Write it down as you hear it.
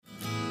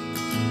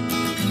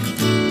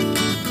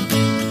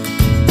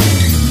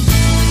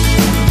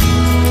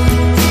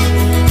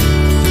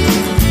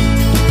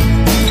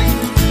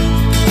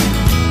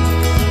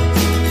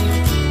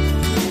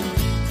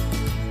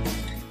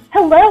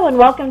and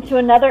welcome to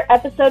another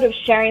episode of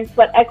Sharing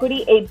Sweat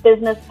Equity, a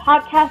business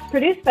podcast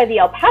produced by the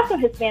El Paso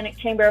Hispanic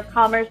Chamber of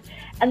Commerce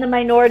and the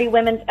Minority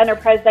Women's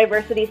Enterprise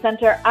Diversity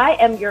Center. I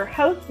am your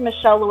host,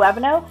 Michelle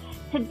Luevano.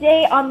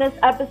 Today on this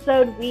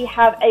episode, we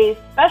have a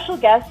special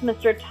guest,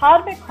 Mr.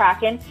 Todd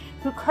McCracken,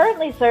 who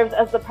currently serves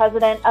as the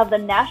president of the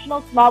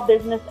National Small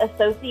Business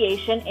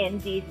Association in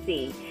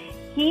D.C.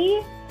 He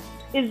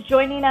is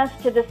joining us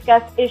to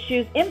discuss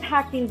issues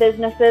impacting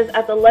businesses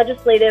at the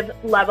legislative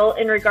level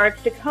in regards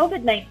to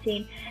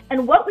COVID-19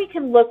 and what we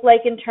can look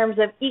like in terms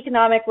of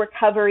economic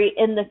recovery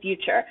in the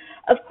future.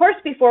 Of course,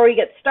 before we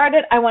get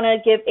started, I want to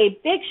give a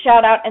big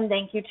shout out and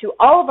thank you to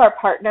all of our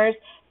partners.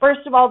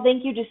 First of all,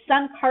 thank you to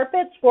Sun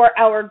Carpets for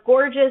our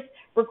gorgeous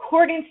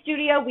recording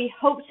studio. We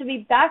hope to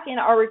be back in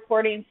our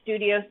recording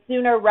studio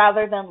sooner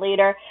rather than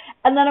later.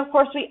 And then, of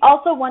course, we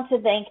also want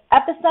to thank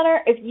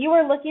Epicenter. If you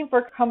are looking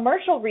for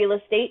commercial real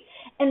estate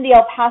in the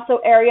El Paso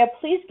area,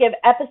 please give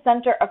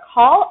Epicenter a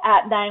call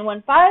at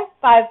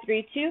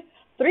 915-532-3456.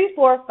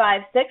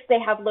 They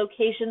have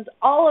locations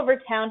all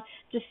over town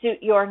to suit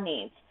your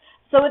needs.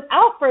 So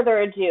without further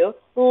ado,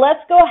 let's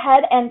go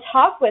ahead and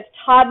talk with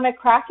Todd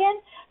McCracken,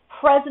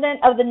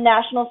 president of the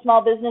National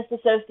Small Business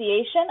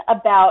Association,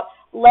 about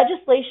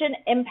legislation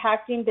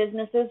impacting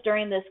businesses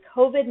during this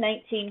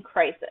COVID-19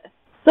 crisis.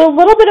 So a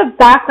little bit of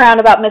background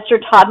about Mr.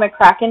 Todd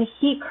McCracken.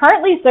 He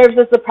currently serves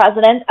as the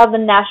president of the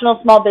National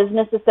Small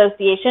Business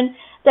Association,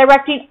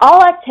 directing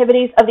all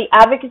activities of the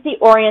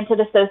advocacy-oriented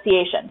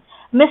association.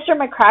 Mr.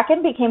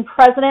 McCracken became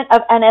president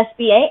of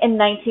NSBA in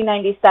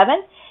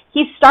 1997.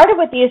 He started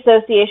with the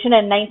association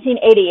in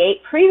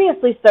 1988,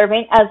 previously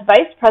serving as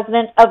vice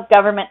president of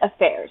government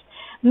affairs.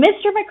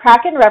 Mr.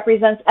 McCracken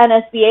represents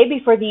NSBA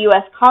before the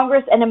U.S.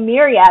 Congress and a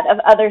myriad of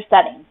other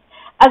settings.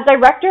 As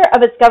director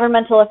of its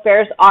governmental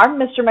affairs arm,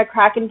 Mr.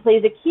 McCracken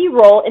plays a key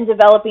role in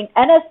developing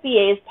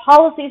NSBA's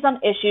policies on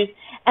issues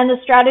and the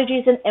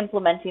strategies in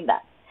implementing them.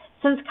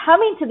 Since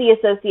coming to the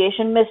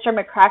association, Mr.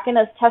 McCracken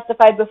has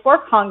testified before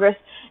Congress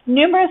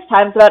numerous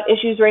times about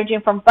issues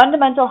ranging from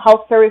fundamental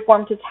health care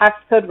reform to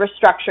tax code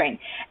restructuring.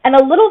 And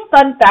a little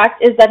fun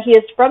fact is that he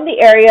is from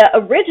the area.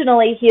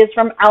 Originally, he is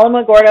from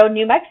Alamogordo,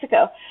 New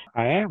Mexico.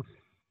 I am.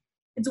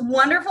 It's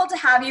wonderful to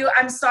have you.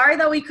 I'm sorry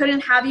that we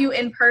couldn't have you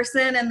in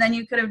person and then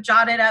you could have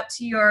jotted up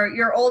to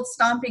your old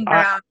stomping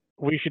ground.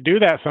 We should do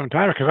that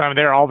sometime because I'm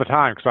there all the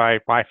time because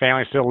my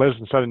family still lives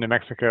in southern New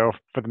Mexico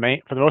for the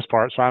most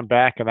part, so I'm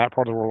back in that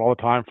part of the world all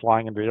the time,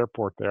 flying into the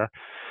airport there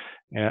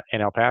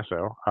in El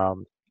Paso.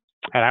 And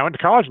I went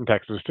to college in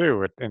Texas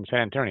too, in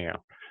San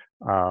Antonio.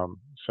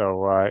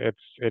 So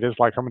it is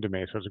like coming to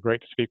me. So it's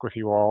great to speak with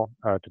you all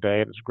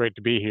today. It's great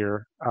to be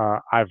here.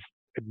 I've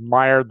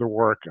admired the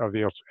work of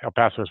the El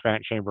Paso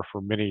Hispanic Chamber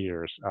for many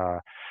years,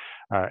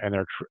 and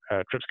their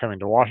trips coming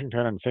to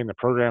Washington and seeing the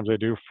programs they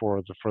do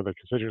for the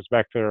constituents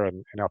back there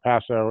in El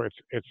Paso.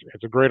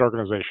 It's a great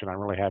organization. I'm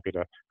really happy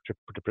to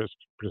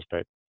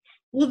participate.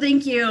 Well,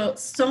 thank you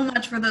so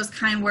much for those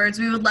kind words.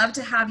 We would love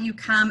to have you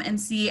come and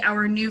see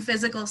our new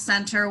physical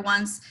center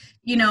once,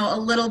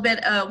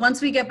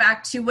 once we get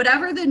back to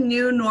whatever the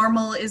new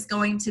normal is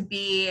going to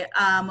be,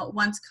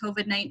 once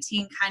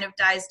COVID-19 kind of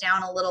dies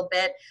down a little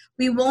bit.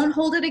 We won't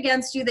hold it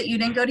against you that you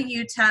didn't go to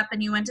UTEP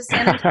and you went to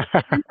San Antonio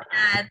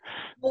instead.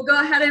 We'll go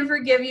ahead and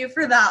forgive you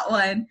for that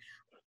one.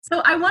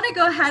 So I want to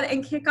go ahead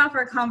and kick off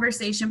our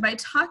conversation by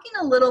talking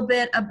a little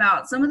bit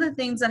about some of the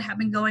things that have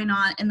been going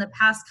on in the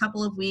past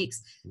couple of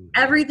weeks.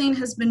 Everything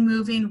has been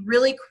moving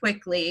really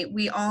quickly.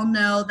 We all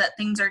know that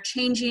things are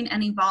changing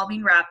and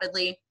evolving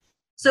rapidly.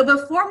 So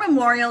before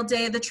Memorial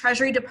Day, the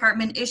Treasury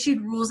Department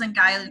issued rules and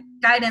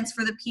guidance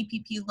for the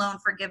PPP loan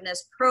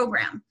forgiveness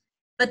program.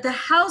 But the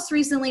House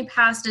recently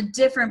passed a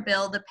different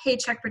bill, the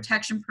Paycheck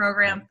Protection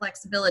Program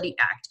Flexibility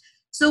Act.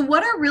 So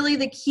what are really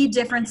the key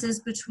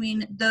differences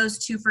between those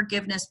two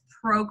forgiveness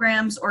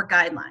programs or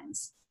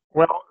guidelines?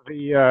 Well,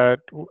 we are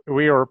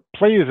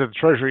pleased that the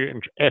Treasury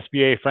and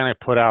SBA finally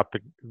put out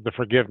the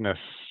forgiveness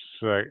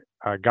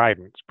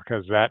guidance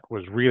because that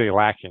was really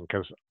lacking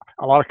because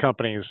a lot of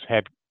companies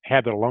had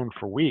their loan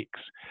for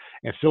weeks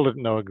and still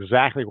didn't know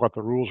exactly what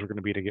the rules were going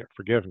to be to get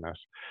forgiveness.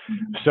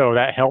 Mm-hmm. So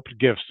that helped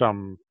give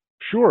some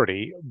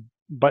surety,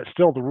 but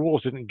still the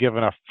rules didn't give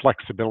enough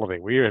flexibility.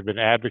 We have been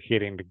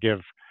advocating to give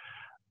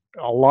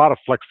a lot of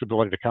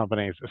flexibility to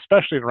companies,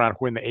 especially around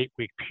when the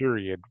 8-week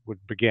period would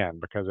begin,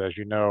 because as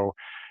you know,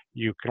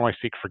 you can only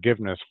seek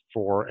forgiveness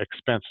for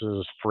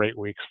expenses for 8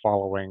 weeks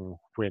following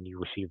when you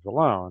receive the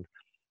loan.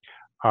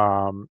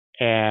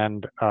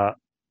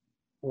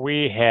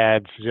 We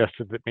had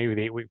suggested that maybe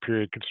the 8-week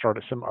period could start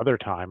at some other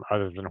time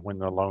other than when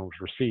the loan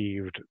was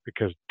received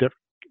because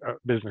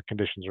business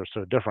conditions are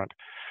so different.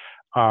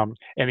 And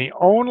the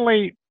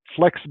only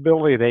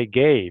flexibility they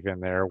gave in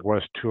there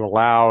was to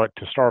allow it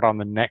to start on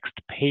the next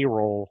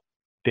payroll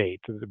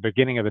date, the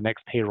beginning of the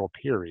next payroll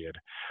period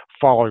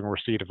following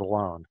receipt of the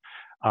loan.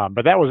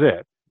 But that was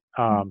it.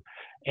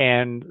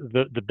 And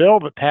the bill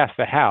that passed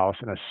the House,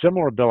 and a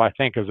similar bill I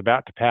think is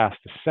about to pass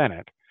the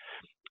Senate,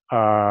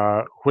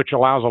 which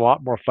allows a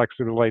lot more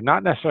flexibility,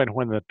 not necessarily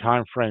when the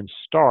time frame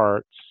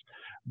starts,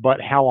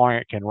 but how long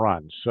it can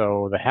run.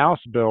 So the House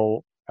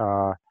bill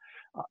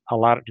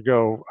allowed it to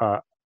go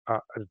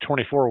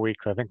 24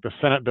 weeks. I think the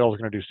Senate bill is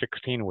going to do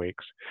 16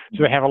 weeks.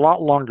 So they have a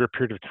lot longer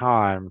period of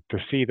time to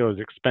see those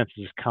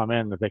expenses come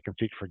in that they can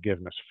seek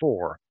forgiveness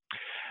for.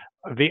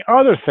 The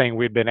other thing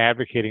we've been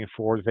advocating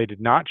for that they did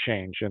not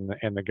change in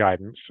the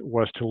guidance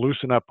was to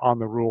loosen up on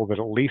the rule that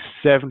at least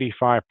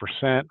 75%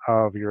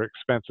 of your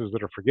expenses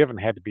that are forgiven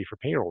had to be for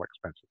payroll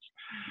expenses.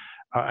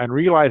 And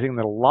realizing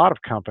that a lot of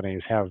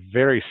companies have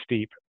very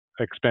steep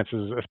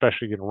expenses,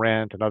 especially in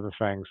rent and other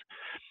things,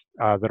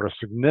 that are a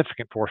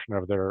significant portion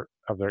of their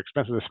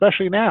expenses,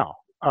 especially now,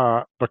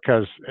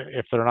 because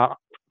if they're not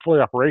fully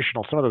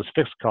operational, some of those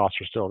fixed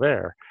costs are still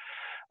there.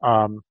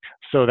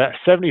 So that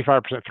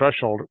 75%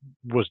 threshold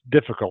was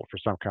difficult for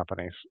some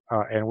companies,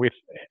 and we've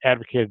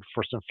advocated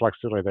for some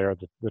flexibility there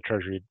that the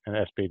Treasury and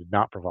SBA did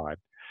not provide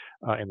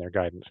in their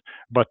guidance.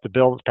 But the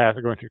bill that's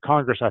passed going through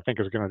Congress, I think,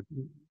 is going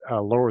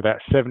to lower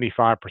that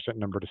 75%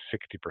 number to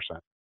 60%.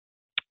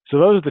 So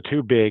those are the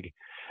two big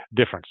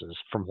differences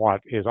from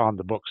what is on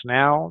the books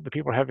now that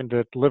people are having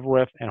to live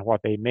with and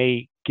what they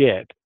may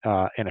get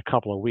in a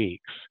couple of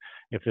weeks.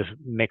 If this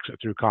makes it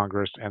through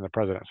Congress and the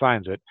president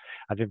signs it,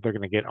 I think they're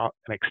going to get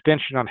an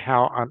extension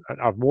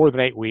of more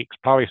than 8 weeks,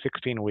 probably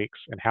 16 weeks,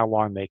 and how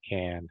long they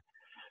can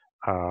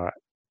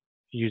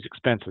use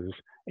expenses,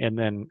 and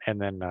then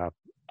a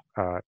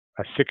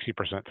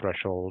 60%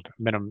 threshold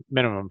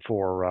minimum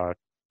for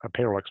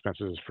payroll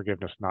expenses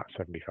forgiveness, not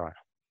 75.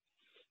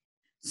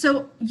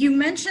 So you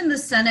mentioned the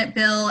Senate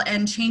bill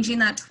and changing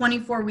that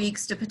 24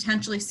 weeks to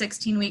potentially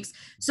 16 weeks.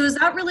 So is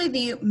that really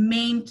the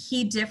main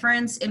key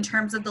difference in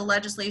terms of the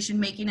legislation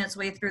making its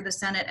way through the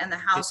Senate and the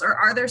House, or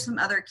are there some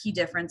other key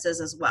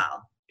differences as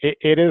well?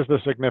 It is the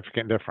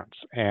significant difference.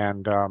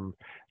 And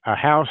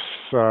House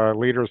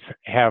leaders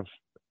have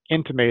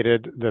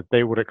intimated that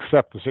they would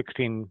accept the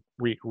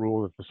 16-week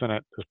rule that the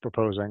Senate is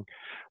proposing.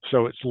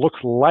 So it looks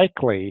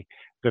likely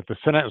that the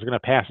Senate is going to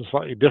pass a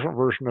slightly different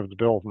version of the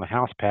bill than the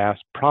House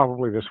passed,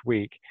 probably this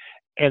week,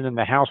 and then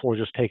the House will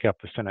just take up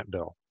the Senate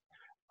bill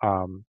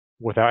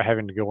without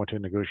having to go into a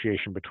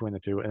negotiation between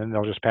the two, and then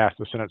they'll just pass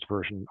the Senate's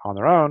version on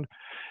their own,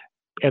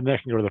 and they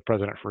can go to the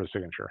president for his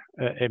signature.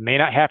 It may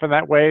not happen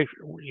that way.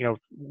 You know,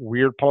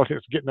 weird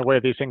politics get in the way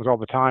of these things all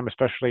the time,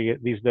 especially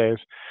these days,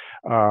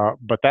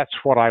 but that's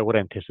what I would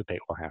anticipate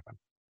will happen.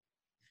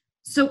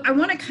 So I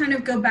want to kind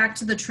of go back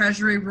to the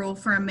Treasury rule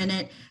for a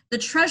minute. The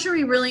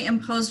Treasury really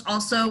imposed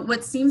also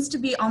what seems to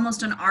be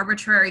almost an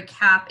arbitrary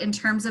cap in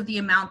terms of the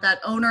amount that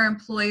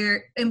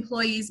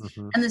employees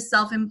and the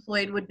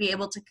self-employed would be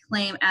able to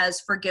claim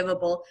as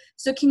forgivable.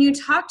 So can you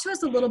talk to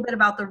us a little bit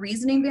about the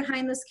reasoning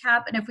behind this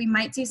cap and if we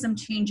might see some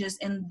changes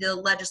in the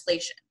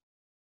legislation?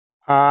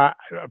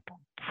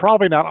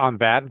 Probably not on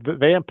that.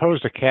 They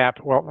imposed a cap.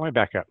 Well, let me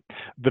back up.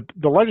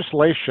 The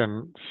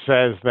legislation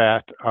says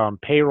that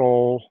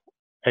payroll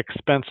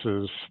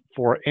expenses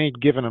for any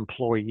given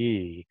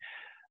employee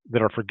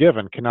that are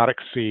forgiven cannot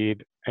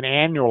exceed an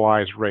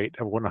annualized rate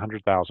of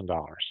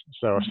 $100,000.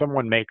 So if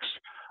someone makes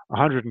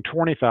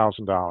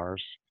 $120,000,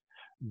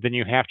 then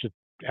you have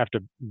to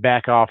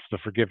back off the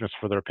forgiveness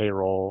for their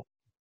payroll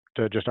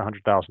to just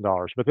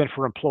 $100,000. But then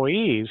for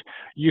employees,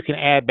 you can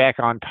add back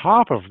on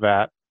top of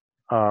that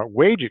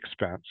wage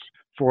expense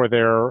for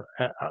their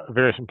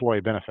various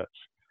employee benefits.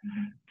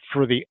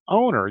 For the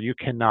owner, you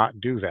cannot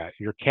do that.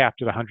 You're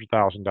capped at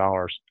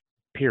 $100,000,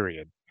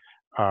 period,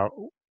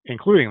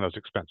 including those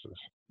expenses,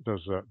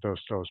 those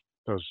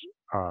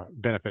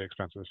benefit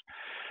expenses.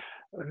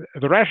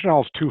 The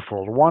rationale is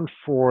twofold. One,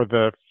 for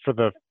the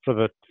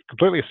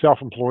completely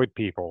self-employed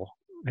people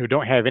who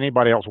don't have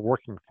anybody else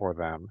working for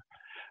them,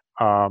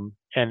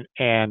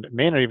 and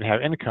may not even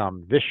have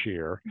income this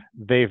year.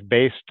 They've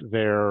based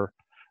their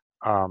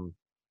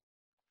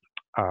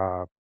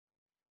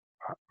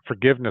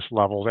forgiveness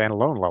levels and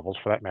loan levels,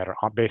 for that matter,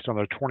 based on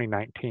their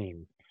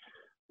 2019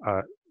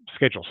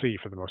 Schedule C,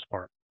 for the most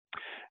part,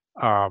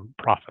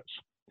 profits.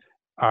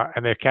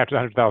 And they've capped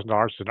at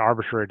 $100,000. It's an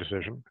arbitrary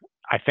decision.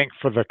 I think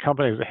for the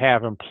companies that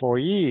have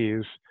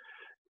employees,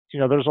 you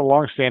know, there's a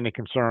longstanding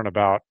concern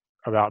about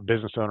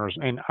business owners,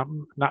 and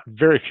not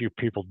very few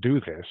people do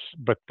this,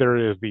 but there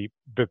is the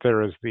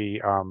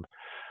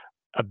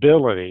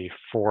ability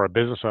for a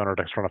business owner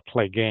to sort of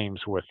play games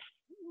with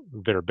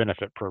their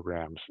benefit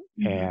programs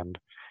and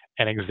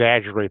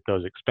exaggerate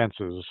those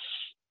expenses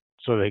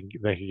so they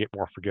can get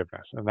more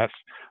forgiveness. And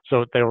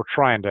so they were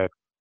trying to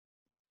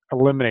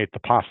eliminate the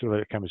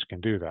possibility that companies can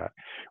do that.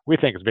 We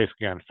think it's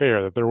basically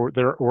unfair that there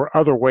were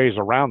other ways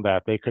around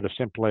that. They could have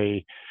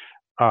simply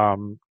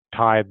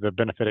tied the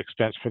benefit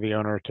expense for the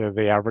owner to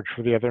the average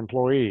for the other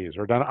employees,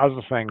 or done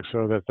other things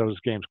so that those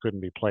games couldn't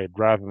be played,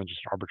 rather than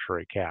just an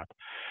arbitrary cap.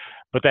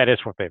 But that is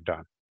what they've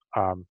done.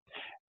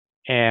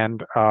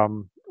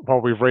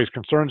 While we've raised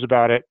concerns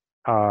about it,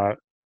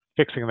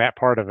 fixing that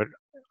part of it,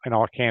 in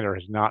all candor,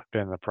 has not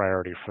been the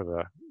priority for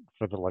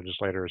the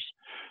legislators,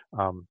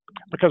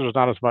 because there's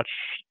not as much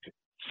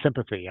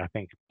sympathy, I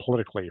think,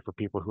 politically, for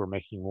people who are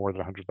making more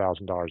than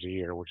 $100,000 a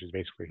year, which is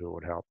basically who it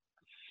would help.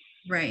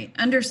 Right.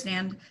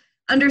 Understand.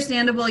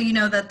 understandable,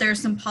 that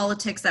there's some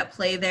politics at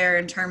play there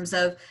in terms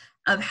of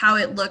how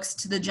it looks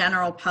to the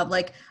general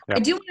public. Yep. I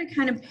do want to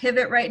kind of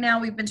pivot right now.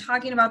 We've been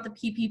talking about the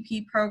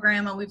PPP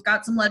program, and we've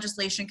got some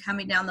legislation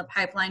coming down the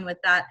pipeline with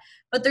that.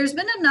 But there's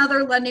been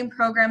another lending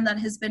program that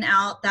has been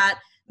out that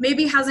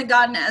maybe hasn't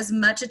gotten as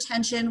much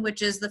attention,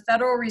 which is the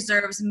Federal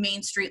Reserve's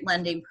Main Street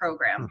Lending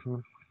Program. Mm-hmm.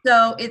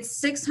 So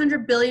it's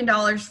 $600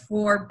 billion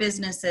for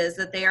businesses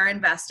that they are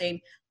investing,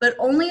 but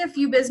only a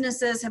few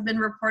businesses have been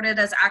reported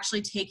as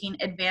actually taking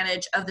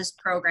advantage of this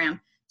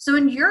program. So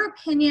in your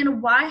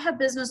opinion, why have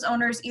business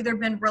owners either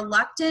been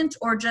reluctant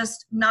or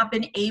just not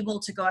been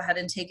able to go ahead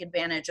and take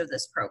advantage of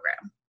this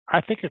program?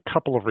 I think a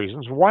couple of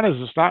reasons. One is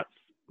it's not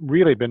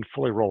really been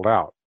fully rolled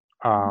out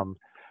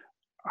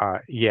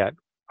yet.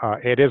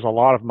 It is a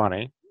lot of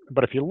money,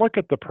 but if you look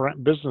at the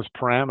business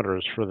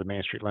parameters for the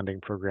Main Street Lending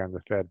Program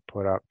the Fed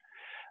put up,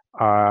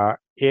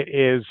 it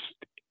is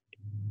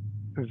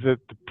the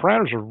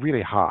parameters are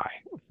really high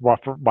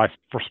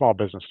for small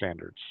business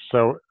standards.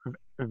 So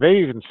they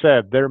even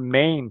said their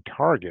main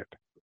target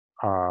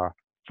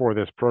for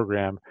this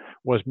program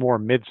was more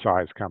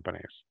mid-sized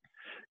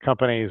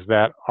companies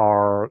that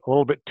are a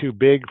little bit too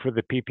big for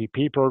the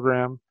PPP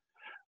program,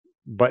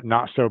 but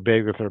not so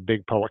big that they're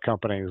big public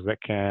companies that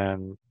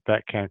can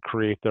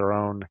create their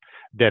own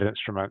debt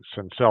instruments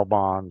and sell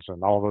bonds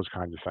and all those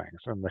kinds of things.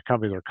 And the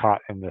companies are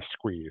caught in this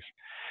squeeze.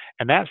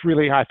 And that's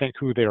really, I think,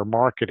 who they are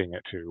marketing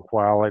it to.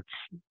 While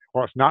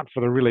it's not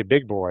for the really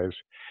big boys,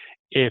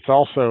 it's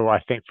also, I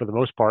think, for the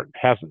most part,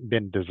 hasn't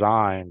been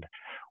designed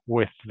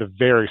with the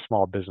very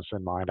small business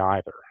in mind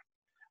either.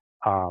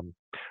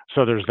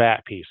 So there's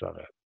that piece of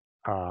it.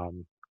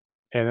 And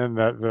then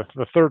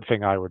the third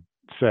thing I would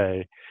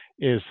say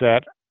is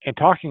that in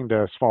talking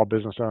to small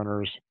business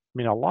owners, I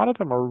mean, a lot of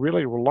them are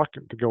really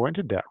reluctant to go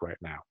into debt right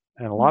now.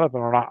 And a lot of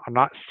them are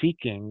not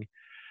seeking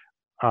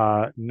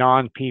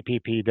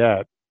non-PPP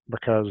debt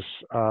because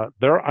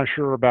they're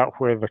unsure about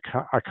where the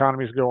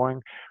economy is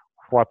going,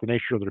 what the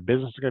nature of their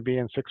business is going to be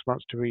in 6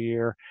 months to a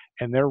year,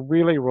 and they're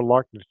really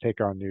reluctant to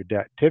take on new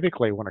debt.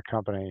 Typically, when a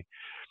company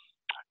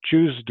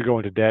chooses to go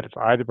into debt, it's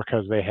either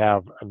because they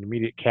have an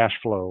immediate cash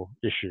flow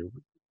issue,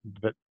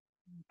 but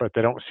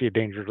they don't see a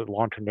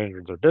long-term danger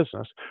to their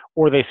business,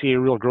 or they see a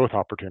real growth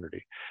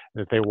opportunity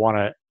that they want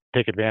to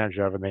take advantage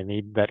of, and they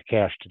need that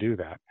cash to do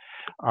that.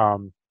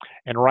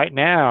 And right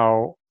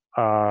now,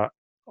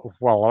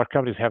 while a lot of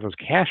companies have those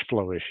cash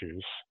flow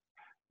issues,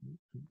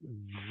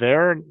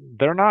 they're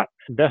not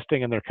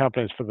investing in their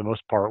companies for the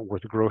most part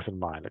with growth in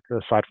mind,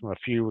 aside from a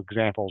few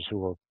examples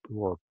who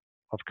are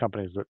of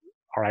companies that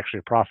are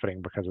actually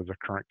profiting because of the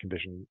current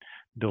condition,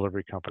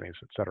 delivery companies,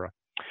 et cetera.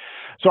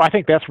 So I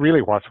think that's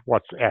really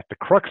what's at the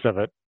crux of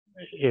it.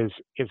 Is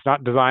it's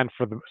not designed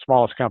for the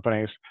smallest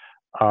companies.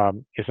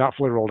 It's not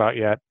fully rolled out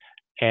yet,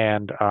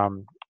 and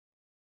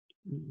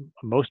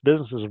most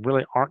businesses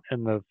really aren't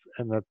in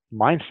the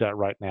mindset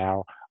right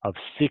now of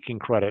seeking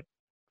credit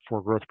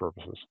for growth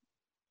purposes.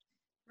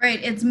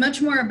 Right. It's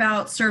much more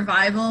about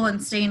survival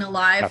and staying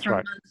alive That's from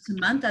right. month to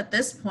month at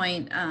this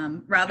point,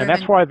 rather And that's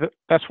than. why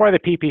the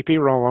PPP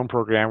loan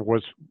program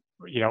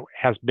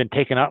has been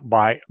taken up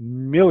by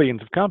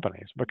millions of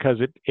companies, because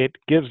it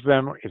gives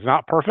them. It's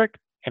not perfect,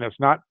 and it's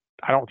not.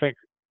 I don't think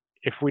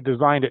if we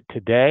designed it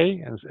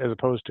today as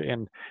opposed to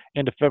end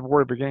of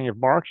February, beginning of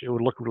March, it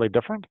would look really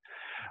different.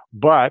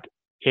 But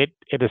it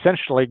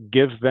essentially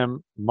gives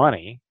them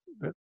money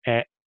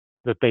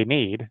that they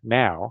need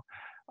now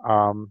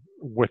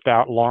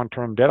without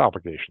long-term debt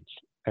obligations.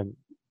 And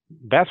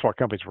that's what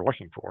companies were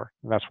looking for.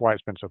 And that's why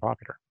it's been so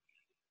popular.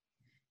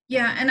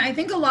 Yeah, and I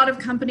think a lot of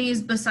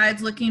companies,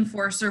 besides looking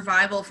for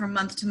survival from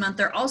month to month,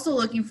 they're also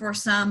looking for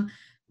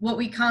what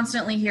we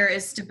constantly hear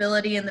is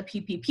stability in the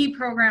PPP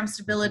program,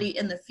 stability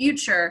in the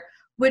future,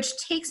 which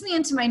takes me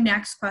into my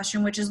next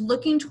question, which is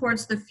looking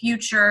towards the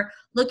future,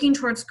 looking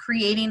towards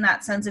creating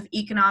that sense of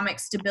economic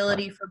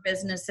stability for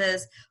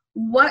businesses.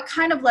 What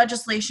kind of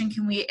legislation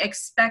can we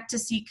expect to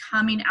see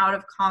coming out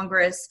of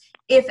Congress,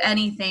 if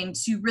anything,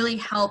 to really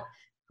help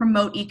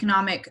promote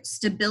economic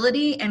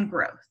stability and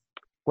growth?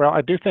 Well,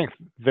 I do think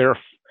there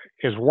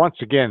is once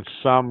again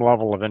some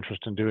level of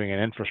interest in doing an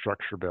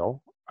infrastructure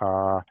bill.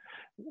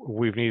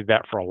 We've needed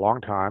that for a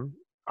long time,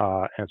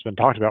 and it's been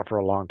talked about for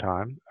a long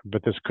time,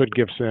 but this could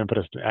give some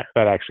impetus to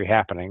that actually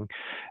happening.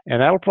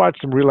 And that'll provide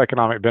some real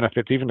economic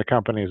benefits, even to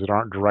companies that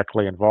aren't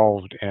directly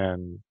involved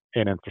in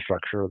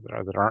infrastructure,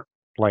 that aren't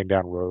laying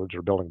down roads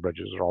or building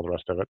bridges or all the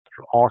rest of it.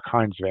 There are all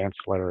kinds of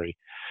ancillary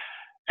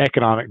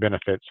economic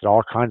benefits that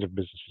all kinds of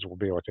businesses will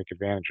be able to take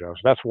advantage of.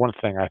 So that's one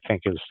thing I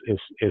think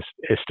is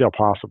still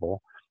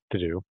possible to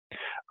do.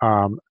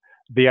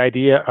 The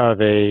idea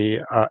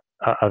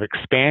of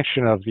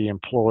expansion of the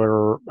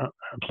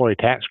employee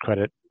tax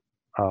credit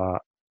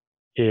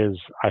is,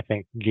 I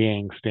think,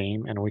 gaining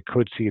steam, and we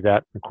could see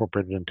that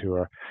incorporated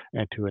into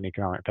an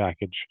economic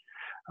package,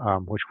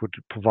 which would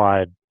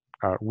provide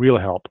real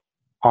help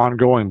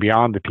ongoing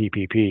beyond the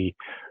PPP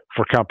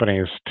for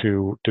companies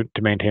to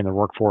maintain their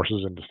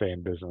workforces and to stay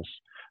in business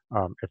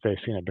if they've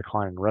seen a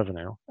decline in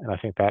revenue. And I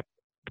think that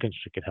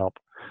potentially could help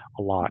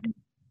a lot.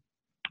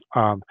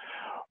 Um,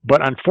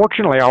 but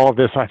unfortunately, all of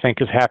this, I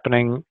think, is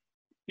happening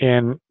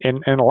in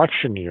an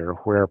election year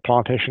where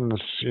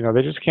politicians,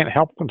 they just can't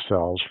help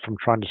themselves from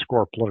trying to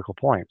score political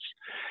points,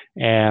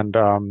 and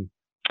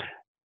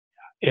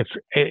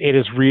it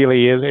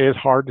is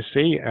hard to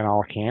see in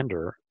all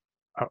candor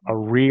a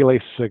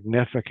really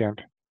significant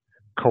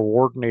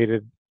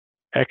coordinated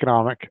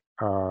economic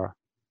uh,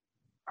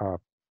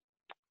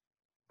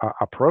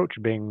 approach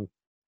being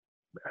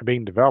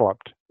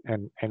developed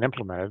and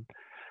implemented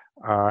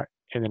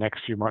in the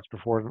next few months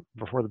before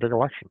the big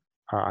election.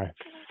 I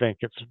think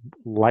it's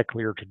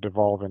likelier to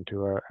devolve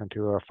into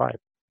a fight.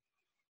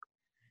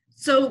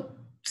 So,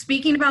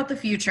 speaking about the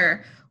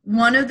future,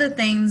 one of the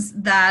things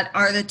that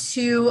are the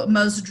two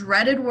most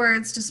dreaded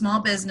words to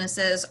small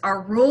businesses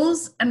are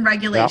rules and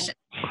regulation.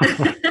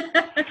 Yep.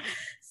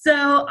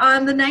 So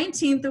on the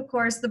 19th, of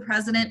course, the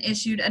president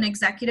issued an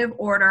executive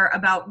order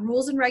about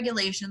rules and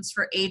regulations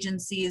for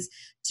agencies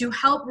to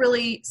help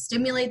really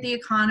stimulate the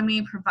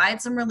economy,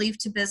 provide some relief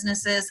to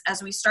businesses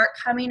as we start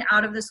coming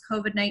out of this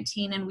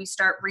COVID-19 and we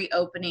start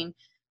reopening.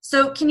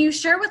 So can you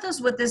share with us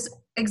what this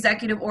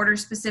executive order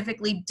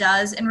specifically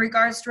does in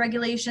regards to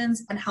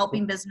regulations and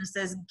helping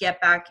businesses get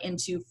back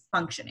into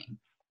functioning?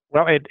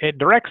 Well, it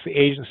directs the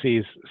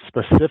agencies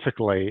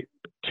specifically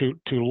to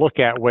look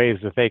at ways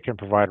that they can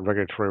provide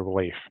regulatory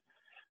relief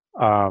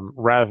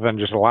rather than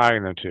just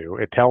allowing them to.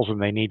 It tells them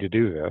they need to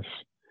do this,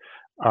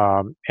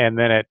 and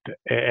then it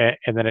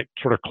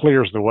sort of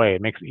clears the way.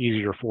 It makes it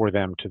easier for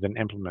them to then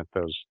implement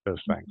those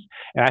things.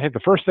 And I think the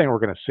first thing we're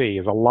going to see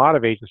is a lot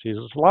of agencies,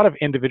 a lot of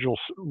individual,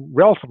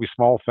 relatively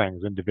small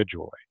things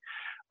individually,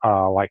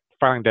 like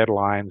filing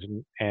deadlines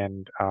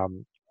and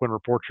when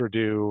reports are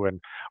due and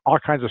all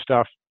kinds of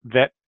stuff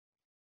that,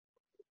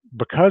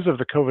 because of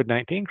the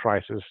COVID-19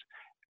 crisis,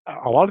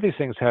 a lot of these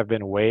things have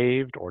been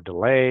waived or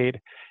delayed,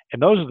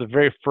 and those are the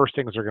very first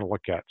things they're going to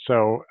look at.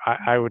 So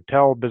I would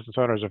tell business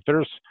owners, if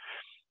there's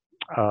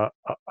a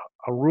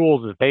rule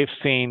that they've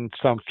seen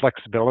some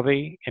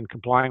flexibility in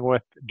complying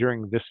with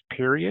during this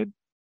period,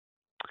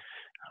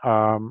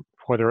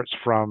 whether it's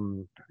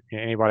from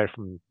anybody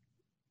from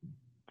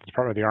the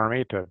Department of the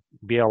Army to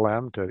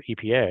BLM to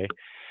EPA,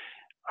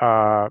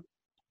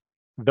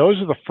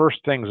 those are the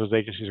first things those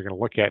agencies are going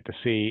to look at to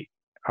see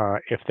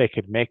if they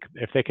can make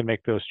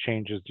those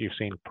changes you've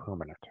seen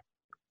permanent.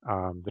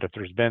 That if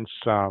there's been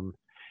some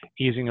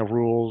easing of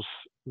rules,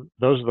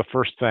 those are the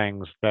first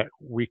things that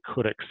we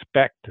could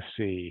expect to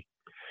see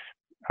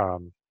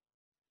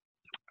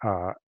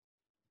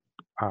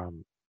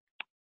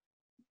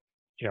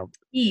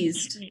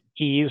eased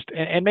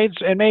and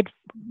made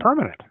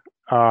permanent.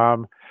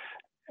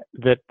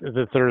 That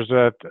there's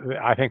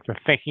I think the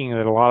thinking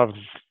that a lot of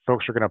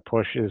folks are going to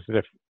push is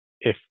that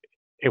if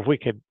we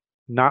could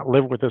not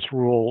live with this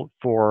rule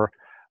for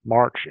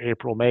March,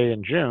 April, May,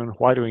 and June,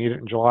 why do we need it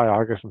in July,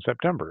 August, and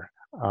September?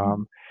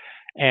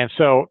 And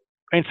so,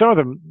 and some of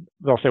them,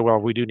 they'll say, well,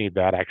 we do need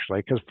that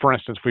actually, because for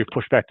instance, we've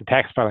pushed back the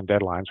tax filing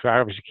deadlines. We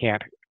obviously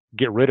can't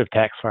get rid of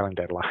tax filing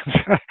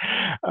deadlines.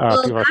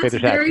 Well, that's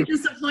very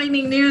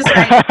disappointing news,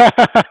 right?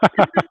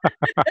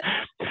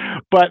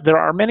 But there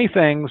are many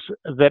things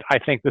that I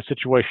think the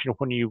situation,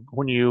 when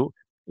you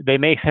they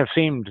may have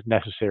seemed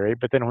necessary,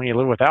 but then when you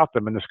live without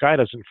them and the sky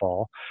doesn't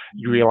fall,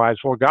 you realize,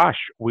 well, gosh,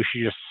 we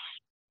should just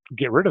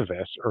get rid of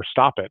this or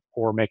stop it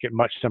or make it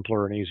much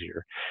simpler and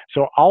easier.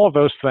 So all of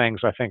those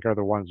things, I think, are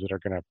the ones that are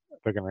going to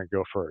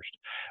go first.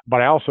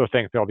 But I also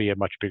think there'll be a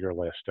much bigger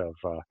list of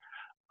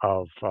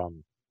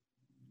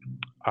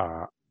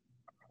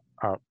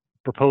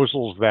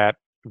proposals that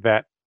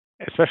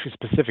especially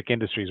specific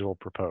industries will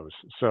propose.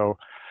 So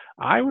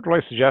I would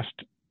really suggest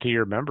to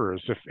your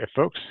members, if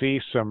folks see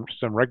some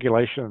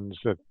regulations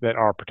that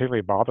are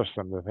particularly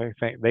bothersome, that they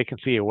think they can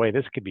see a way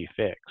this could be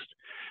fixed,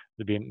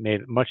 to be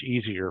made much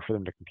easier for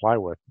them to comply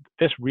with,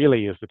 this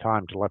really is the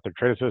time to let their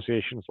trade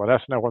associations let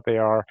us know what they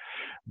are,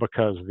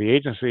 because the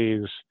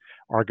agencies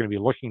are going to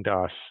be looking to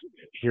us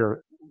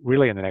here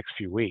really in the next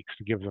few weeks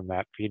to give them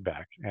that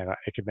feedback, and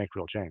it could make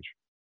real change.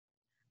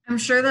 I'm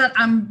sure that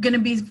I'm going to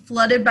be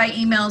flooded by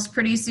emails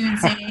pretty soon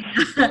saying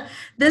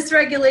this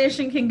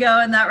regulation can go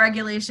and that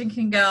regulation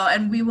can go,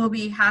 and we will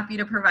be happy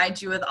to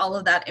provide you with all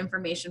of that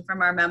information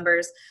from our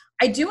members.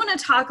 I do want to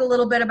talk a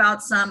little bit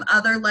about some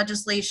other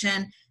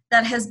legislation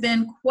that has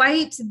been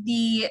quite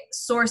the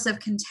source of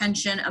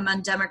contention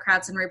among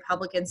Democrats and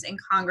Republicans in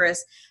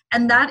Congress,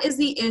 and that is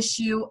the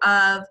issue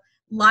of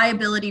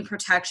liability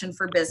protection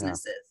for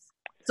businesses. Yeah.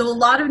 So a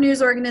lot of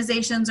news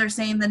organizations are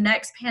saying the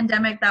next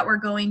pandemic that we're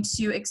going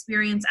to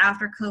experience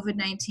after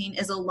COVID-19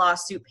 is a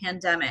lawsuit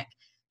pandemic.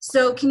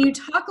 So can you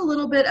talk a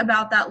little bit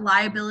about that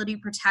liability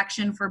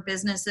protection for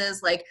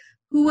businesses? Like,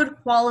 who would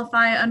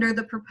qualify under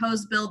the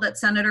proposed bill that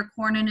Senator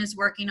Cornyn is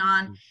working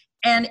on?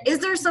 And is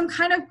there some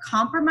kind of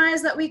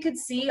compromise that we could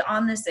see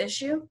on this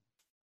issue?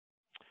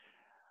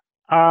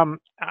 I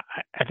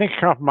think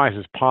compromise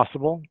is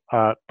possible,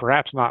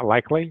 perhaps not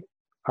likely.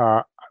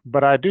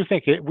 But I do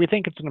think we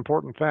think it's an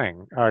important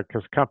thing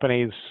because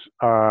companies,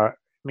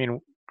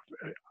 often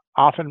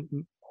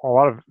a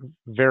lot of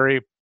very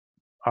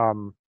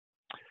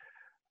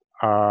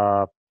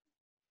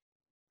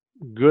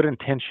good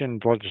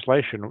intentioned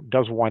legislation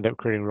does wind up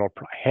creating real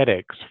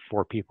headaches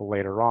for people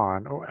later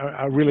on.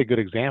 A really good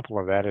example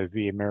of that is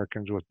the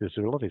Americans with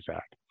Disabilities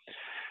Act.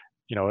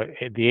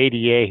 The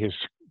ADA has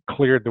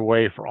cleared the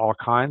way for all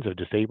kinds of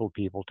disabled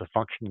people to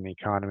function in the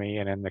economy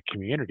and in the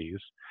communities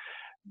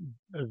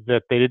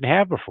that they didn't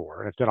have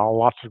before. It's done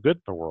lots of good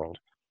in the world.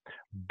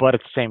 But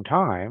at the same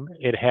time,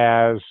 it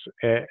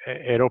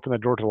opened the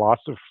door to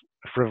lots of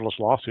frivolous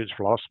lawsuits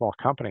for a lot of small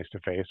companies to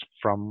face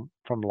from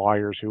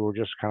lawyers who were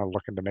just kind of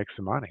looking to make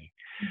some money,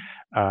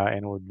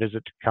 and would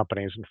visit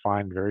companies and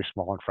find very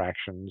small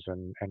infractions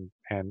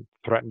and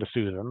threaten to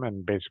sue them,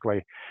 and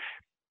basically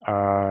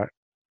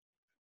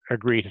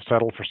agree to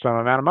settle for some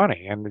amount of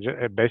money. And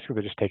basically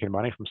they're just taking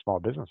money from small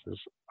businesses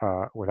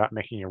without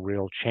making a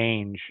real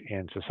change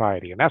in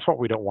society. And that's what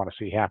we don't want to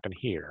see happen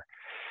here.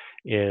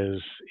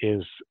 Is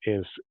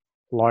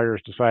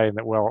lawyers deciding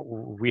that, well,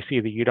 we see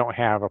that you don't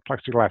have a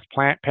plexiglass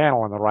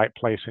panel in the right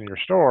place in your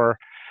store,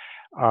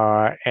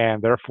 and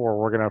therefore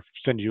we're going to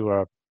send you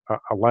a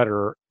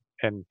letter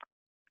and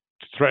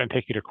threaten to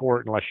take you to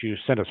court unless you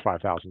send us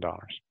 $5,000.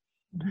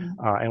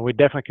 And we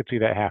definitely could see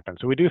that happen.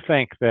 So we do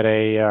think that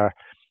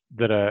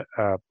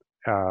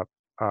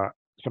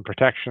some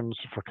protections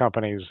for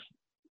companies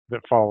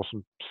that follow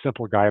some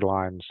simple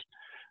guidelines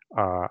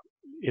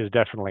is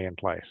definitely in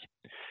place.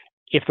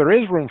 If there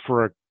is room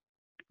for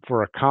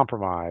a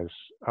compromise,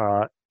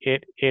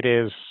 it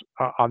is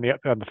on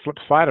the flip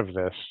side of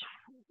this,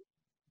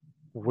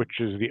 which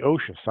is the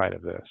OSHA side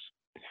of this,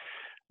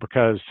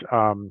 because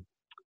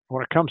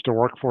when it comes to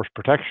workforce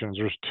protections,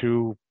 there's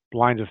two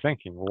lines of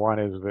thinking. One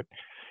is that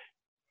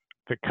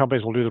the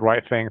companies will do the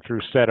right thing through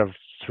threat of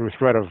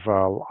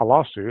a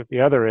lawsuit.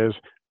 The other is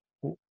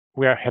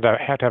we have to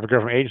have a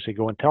government agency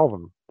go and tell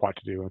them what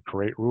to do and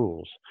create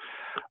rules.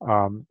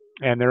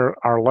 And there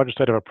are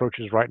legislative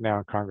approaches right now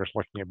in Congress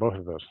looking at both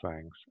of those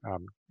things.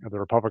 The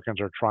Republicans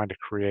are trying to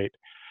create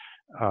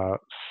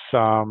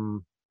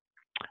some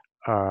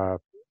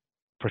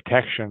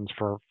protections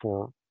for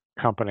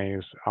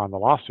companies on the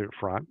lawsuit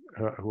front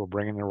who are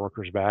bringing their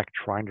workers back,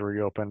 trying to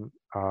reopen,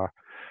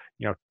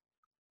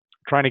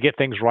 trying to get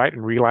things right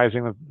and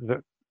realizing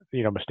that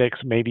mistakes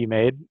may be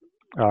made,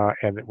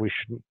 and that we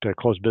shouldn't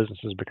close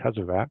businesses because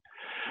of that.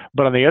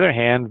 But on the other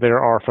hand, there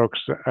are folks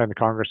in the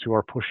Congress who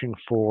are pushing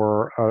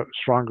for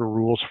stronger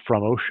rules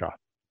from OSHA,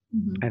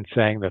 and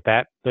saying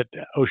that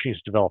OSHA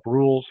needs to develop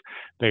rules,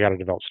 they got to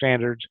develop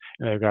standards,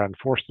 and they've got to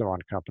enforce them on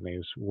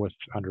companies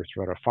under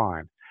threat of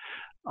fine.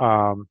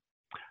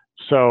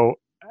 So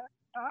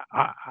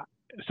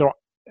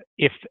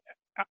if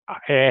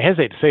I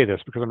hesitate to say this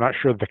because I'm not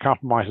sure that the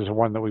compromise is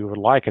one that we would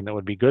like and that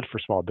would be good for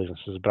small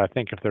businesses, but I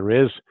think if there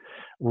is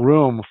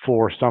room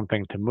for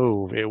something to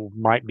move, it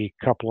might be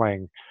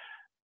coupling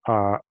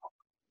a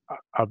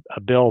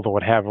bill that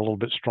would have a little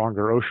bit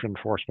stronger OSHA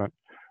enforcement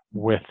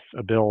with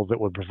a bill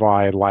that would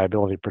provide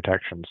liability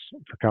protections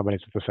for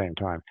companies at the same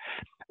time.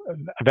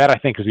 That, I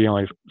think, is the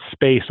only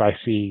space I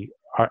see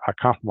a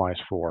compromise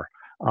for.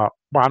 Well,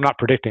 I'm not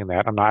predicting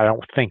that. I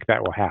don't think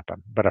that will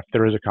happen. But if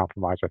there is a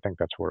compromise, I think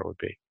that's where it would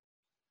be.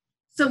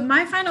 So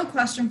my final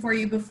question for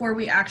you before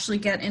we actually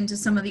get into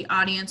some of the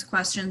audience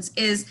questions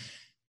is,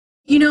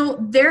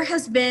 there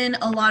has been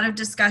a lot of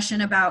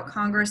discussion about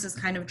Congress is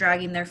kind of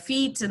dragging their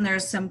feet, and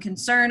there's some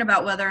concern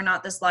about whether or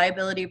not this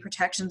liability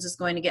protections is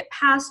going to get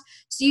passed.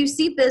 So you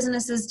see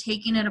businesses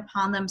taking it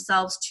upon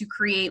themselves to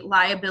create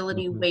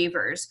liability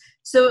waivers.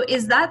 So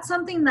is that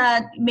something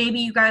that maybe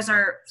you guys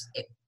are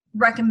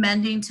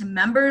recommending to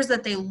members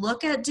that they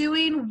look at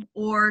doing,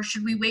 or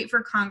should we wait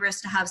for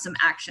Congress to have some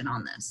action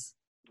on this?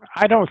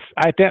 I don't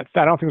think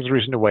there's a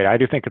reason to wait. I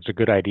do think it's a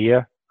good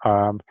idea.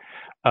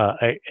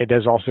 It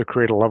does also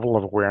create a level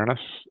of awareness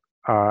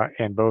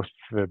in both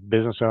the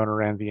business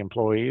owner and the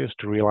employees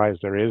to realize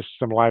there is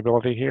some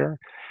liability here,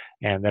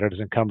 and that it is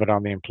incumbent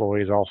on the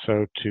employees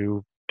also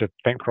to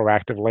think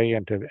proactively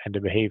and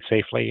to behave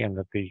safely, and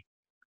that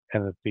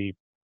the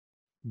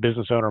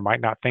business owner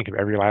might not think of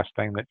every last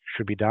thing that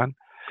should be done.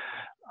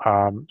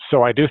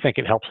 So I do think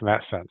it helps in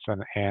that sense,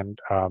 and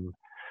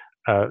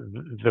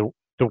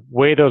the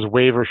way those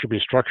waivers should be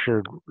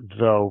structured,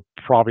 though,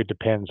 probably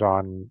depends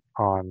on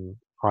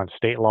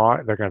state law.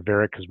 They're going to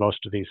vary because most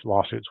of these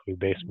lawsuits will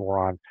be based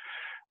more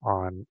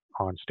on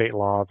state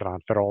law than on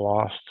federal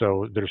law.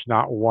 So there's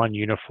not one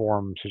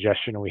uniform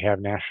suggestion we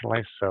have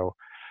nationally. So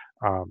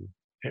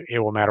it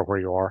will matter where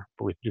you are,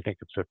 but we do think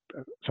it's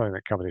something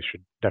that companies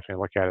should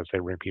definitely look at as they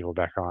bring people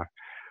back on.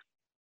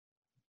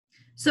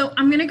 So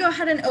I'm going to go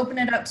ahead and open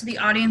it up to the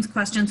audience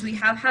questions. We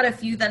have had a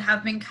few that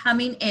have been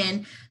coming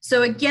in.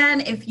 So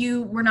again, if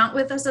you were not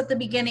with us at the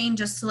beginning,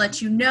 just to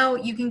let you know,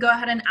 you can go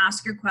ahead and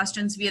ask your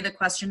questions via the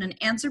question and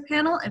answer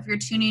panel if you're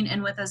tuning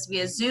in with us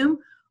via Zoom.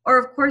 Or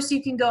of course,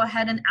 you can go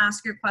ahead and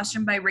ask your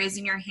question by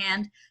raising your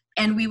hand,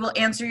 and we will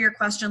answer your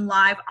question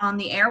live on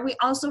the air. We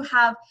also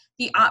have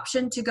the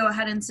option to go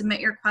ahead and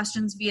submit your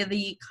questions via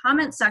the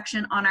comment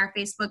section on our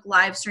Facebook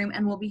live stream,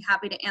 and we'll be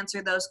happy to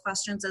answer those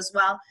questions as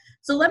well.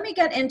 So let me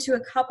get into a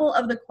couple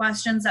of the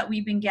questions that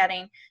we've been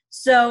getting.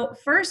 So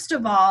first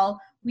of all,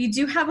 we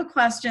do have a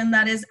question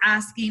that is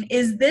asking,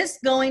 is this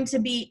going to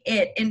be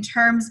it in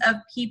terms of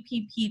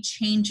PPP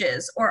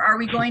changes, or are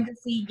we going to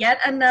see yet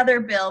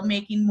another bill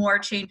making more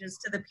changes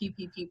to the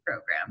PPP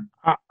program?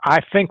 I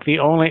think the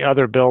only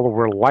other bill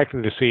we're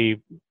likely to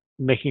see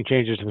making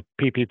changes to the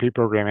PPP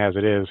program as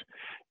it is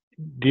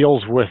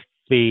deals with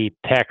the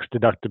tax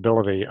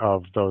deductibility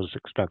of those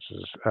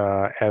expenses.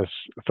 As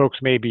folks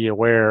may be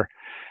aware,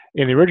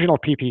 in the original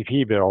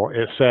PPP bill,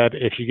 it said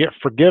if you get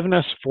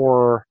forgiveness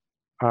for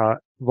the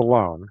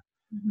loan,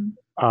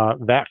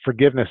 that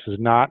forgiveness is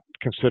not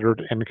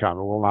considered income.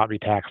 It will not be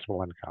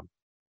taxable income.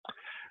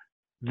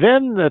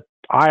 Then the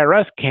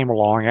IRS came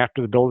along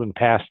after the bill had been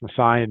passed and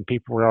signed and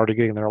people were already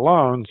getting their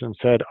loans and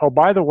said, oh,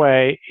 by the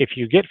way, if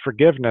you get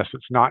forgiveness,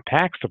 it's not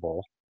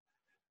taxable.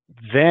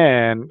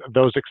 Then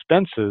those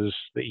expenses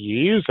that you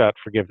use that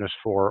forgiveness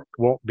for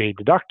won't be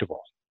deductible,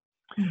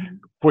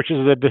 which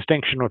is a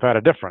distinction without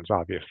a difference,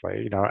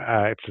 obviously.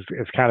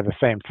 It's kind of the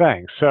same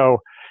thing. So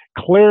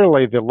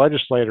clearly the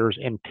legislators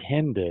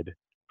intended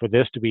for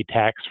this to be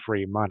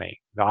tax-free money.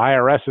 The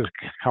IRS has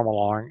come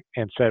along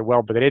and said,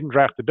 well, but they didn't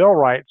draft the bill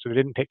right, so they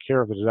didn't take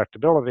care of the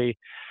deductibility.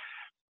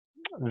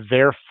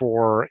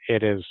 Therefore,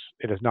 it is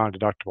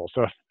non-deductible.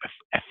 So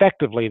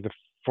effectively, the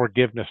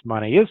forgiveness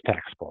money is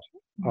taxable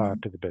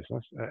to the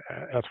business.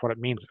 That's what it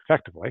means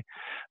effectively,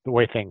 the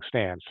way things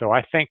stand. So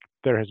I think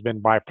there has been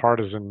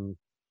bipartisan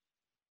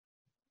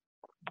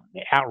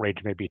outrage,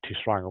 may be too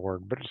strong a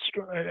word, but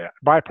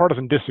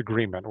bipartisan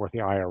disagreement with the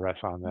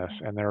IRS on this.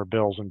 And there are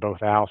bills in both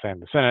the House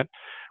and the Senate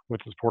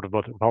with the support of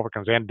both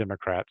Republicans and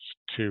Democrats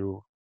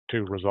to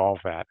resolve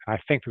that. And I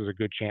think there's a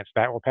good chance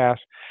that will pass.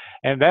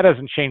 And that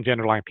doesn't change the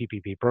underlying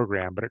PPP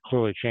program, but it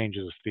clearly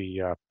changes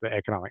the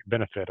economic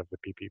benefit of the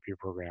PPP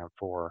program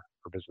for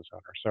business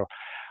owners. So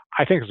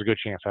I think there's a good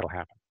chance that'll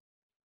happen.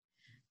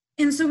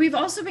 And so we've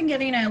also been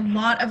getting a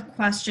lot of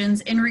questions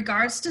in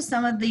regards to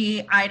some of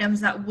the items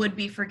that would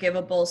be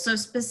forgivable. So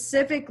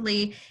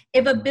specifically,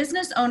 if a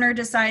business owner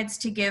decides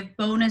to give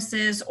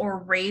bonuses or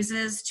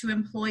raises to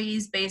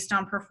employees based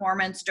on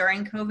performance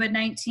during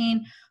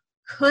COVID-19,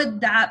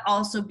 could that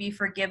also be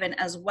forgiven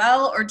as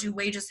well, or do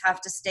wages have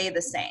to stay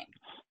the same?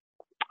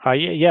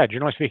 Yeah,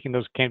 generally speaking,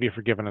 those can be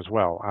forgiven as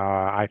well.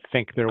 I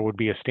think there would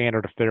be a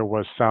standard if there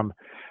was some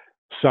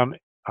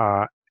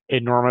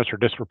enormous or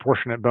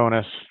disproportionate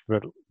bonus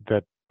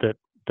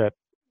that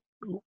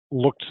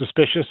looked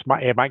suspicious.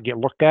 It might get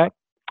looked at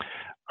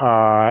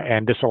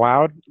and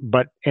disallowed,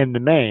 but in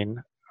the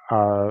main,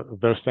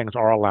 those things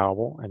are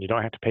allowable, and you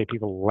don't have to pay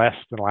people less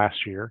than last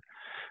year.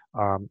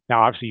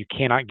 Now, obviously, you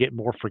cannot get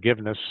more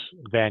forgiveness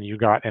than you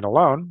got in a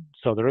loan,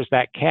 so there is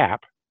that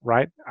cap,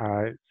 right?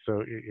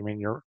 So, I mean,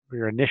 your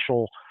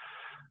initial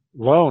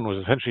loan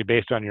was essentially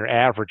based on your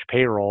average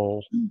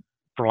payroll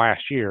for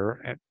last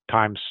year at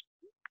times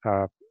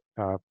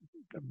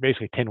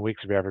basically 10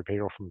 weeks of average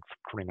payroll from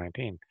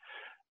 2019.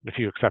 A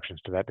few exceptions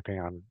to that,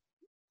 depending on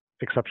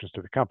exceptions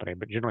to the company,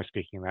 but generally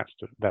speaking,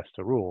 that's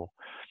the rule.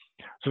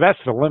 So that's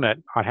the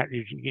limit on how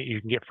you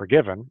can get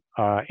forgiven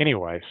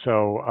anyway.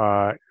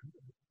 So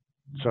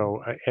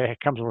it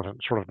comes with a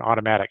sort of an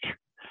automatic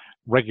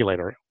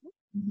regulator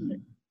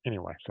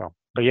anyway. So,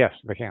 but yes,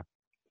 they can.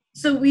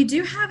 So we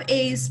do have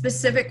a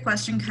specific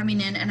question coming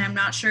in, and I'm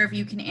not sure if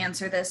you can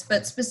answer this,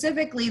 but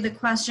specifically the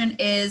question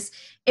is,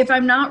 if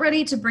I'm not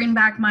ready to bring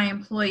back my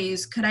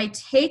employees, could I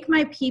take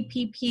my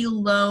PPP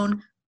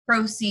loan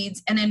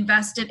proceeds and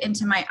invest it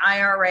into my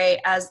IRA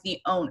as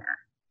the owner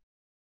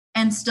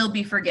and still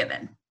be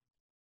forgiven?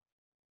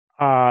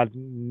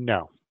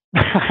 No.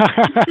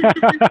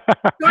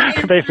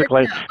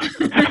 Basically,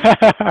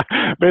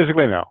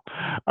 basically no.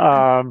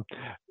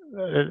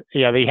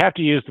 Yeah, they have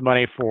to use the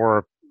money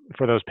for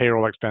those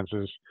payroll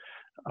expenses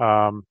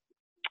and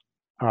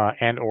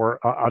or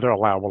other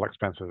allowable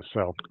expenses.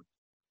 So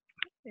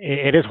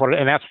it is what,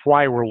 and that's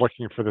why we're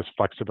looking for this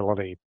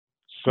flexibility,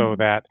 so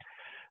that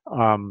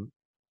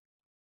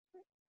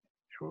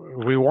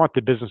we want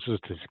the businesses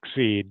to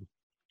succeed,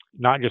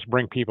 not just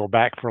bring people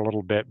back for a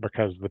little bit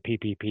because the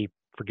PPP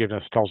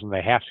forgiveness tells them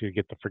they have to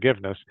get the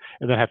forgiveness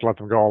and then have to let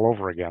them go all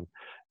over again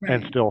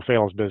and still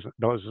fail as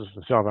businesses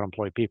and still have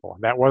unemployed people.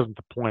 That wasn't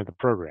the point of the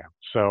program.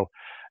 So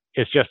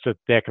it's just that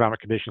the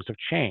economic conditions have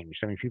changed.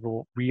 I mean,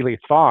 people really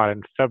thought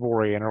in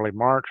February and early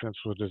March, when this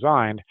was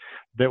designed,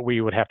 that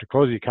we would have to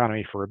close the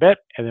economy for a bit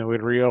and then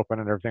we'd reopen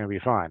and everything would be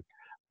fine.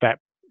 That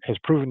has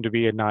proven to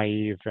be a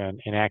naive and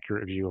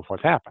inaccurate view of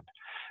what's happened.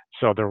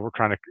 So we're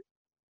trying to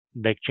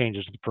make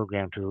changes to the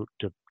program to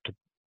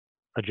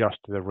adjust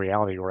to the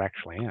reality we're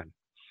actually in.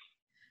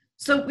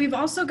 So we've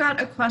also got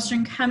a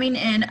question coming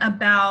in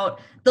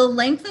about the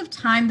length of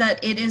time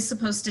that it is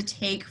supposed to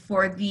take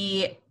for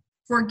the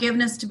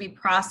forgiveness to be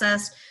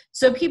processed.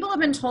 So people have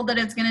been told that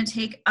it's going to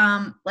take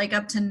like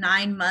up to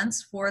 9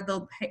 months for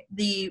the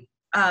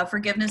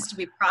forgiveness to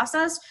be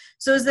processed.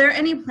 So is there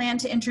any plan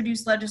to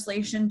introduce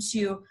legislation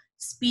to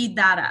speed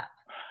that up?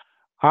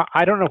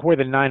 I don't know where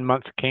the 9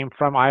 months came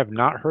from. I have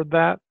not heard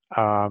that,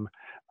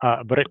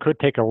 but it could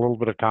take a little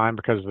bit of time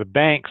because the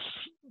banks,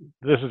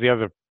 this is the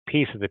other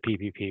piece of the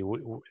PPP.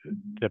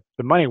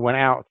 The money went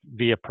out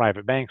via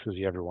private banks, as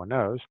everyone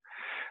knows,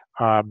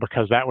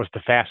 because that was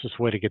the fastest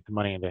way to get the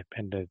money into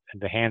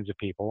the hands of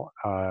people.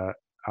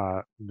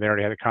 They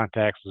already had the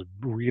contacts, it was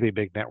a really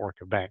big network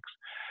of banks.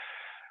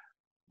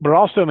 But it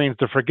also means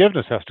the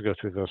forgiveness has to go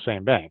through those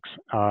same banks.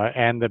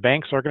 And the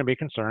banks are going to be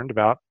concerned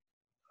about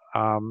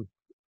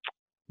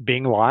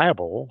being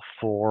liable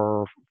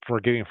for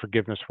giving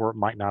forgiveness where it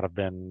might not have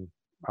been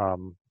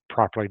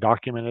properly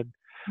documented.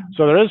 Mm-hmm.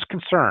 So there is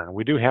concern.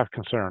 We do have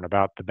concern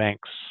about the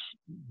banks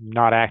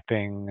not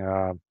acting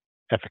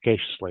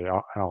efficaciously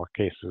in all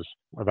cases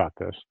about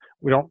this.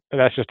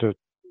 That's just it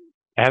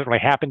hasn't really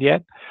happened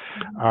yet.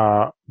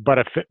 But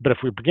if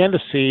we begin to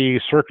see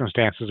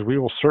circumstances, we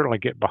will certainly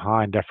get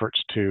behind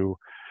efforts to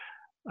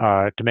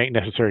make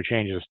necessary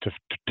changes to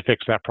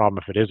fix that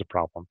problem if it is a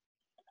problem.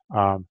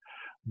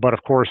 But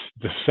of course,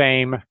 the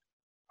same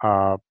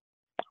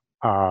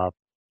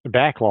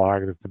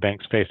backlog that the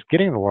banks face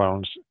getting the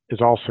loans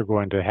is also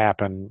going to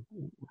happen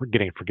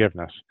getting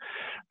forgiveness.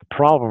 The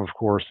problem, of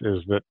course,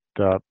 is that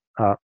the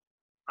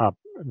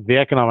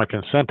economic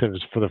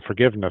incentives for the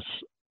forgiveness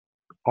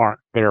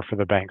aren't there for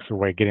the banks the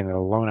way getting the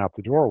loan out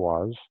the door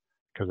was,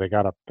 because they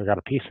got a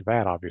piece of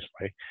that,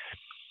 obviously.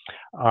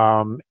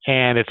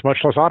 And it's much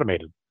less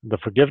automated. The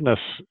forgiveness,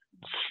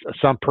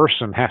 some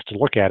person has to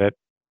look at it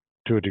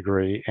to a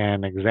degree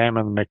and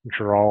examine, making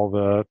sure all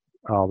the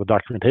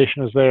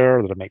documentation is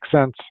there, that it makes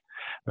sense,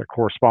 that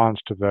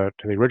corresponds to the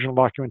original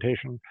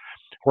documentation.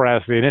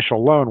 Whereas the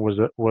initial loan was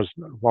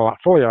while not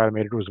fully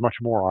automated, was much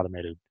more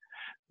automated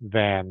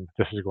than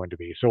this is going to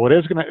be. So it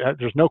is going to.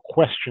 There's no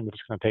question that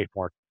it's going to take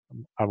more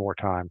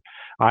time.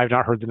 I've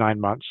not heard the 9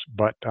 months,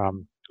 but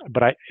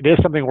it is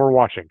something we're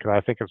watching, because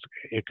I think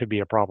it could be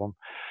a problem,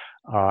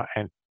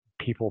 and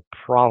people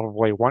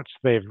probably, once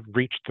they've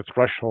reached the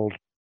threshold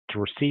to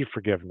receive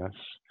forgiveness,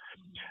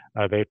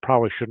 they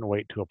probably shouldn't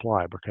wait to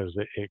apply, because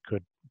it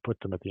could put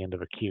them at the end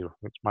of a queue.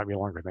 It might be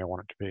longer than they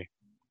want it to be.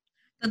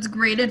 That's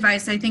great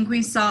advice. I think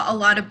we saw a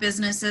lot of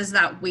businesses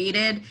that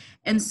waited,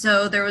 and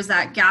so there was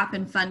that gap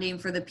in funding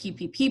for the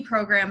PPP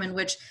program in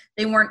which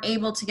they weren't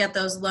able to get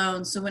those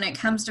loans. So when it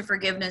comes to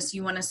forgiveness,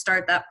 you want to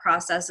start that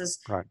process as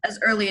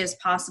early as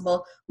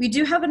possible. We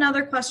do have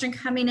another question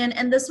coming in,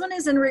 and this one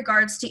is in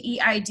regards to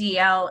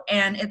EIDL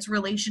and its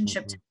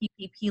relationship to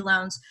PPP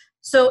loans.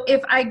 So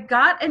if I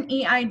got an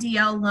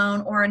EIDL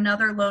loan or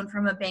another loan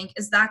from a bank,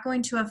 is that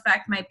going to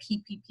affect my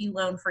PPP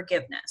loan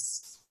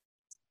forgiveness?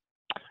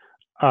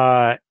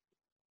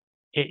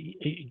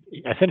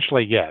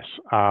 Essentially, yes.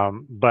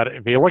 But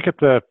if you look at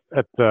the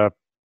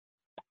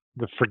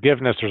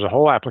forgiveness, there's a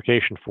whole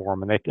application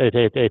form, and they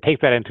take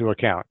that into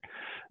account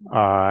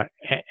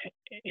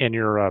in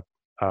your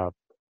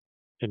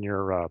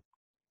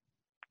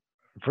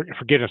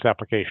forgiveness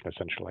application,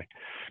 essentially.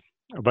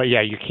 But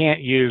yeah, you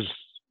can't use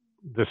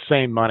the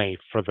same money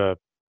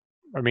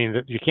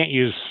you can't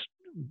use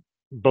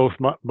both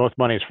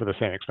monies for the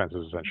same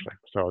expenses, essentially.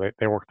 So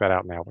they work that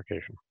out in the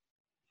application.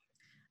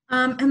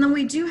 And then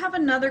we do have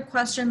another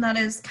question that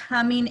is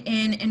coming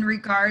in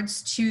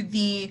regards to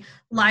the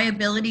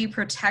liability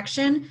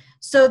protection.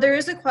 So there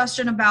is a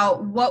question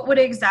about what would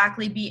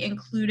exactly be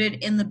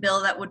included in the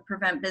bill that would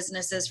prevent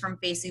businesses from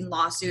facing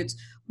lawsuits.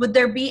 Would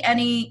there be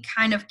any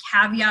kind of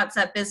caveats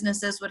that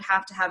businesses would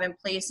have to have in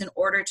place in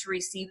order to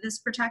receive this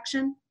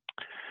protection?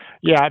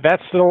 Yeah, I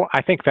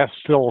think that's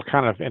still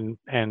kind of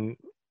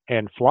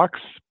in flux,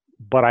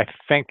 but I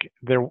think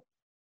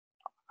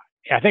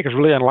it's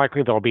really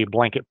unlikely there'll be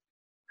blanket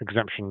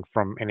exemption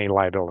from any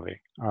liability.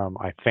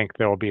 I think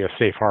there will be a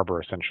safe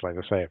harbor, essentially,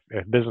 to say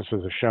if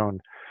businesses have shown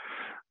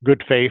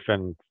good faith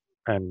and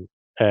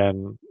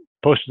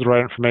posted the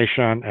right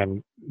information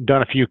and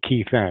done a few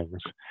key things,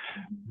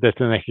 that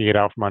then they can get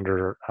out from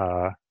under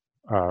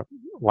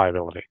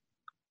liability.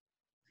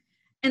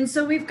 And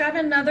so we've got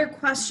another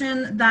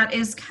question that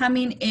is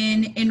coming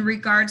in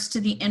regards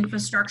to the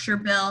infrastructure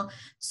bill.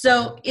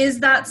 So is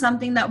that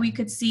something that we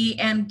could see?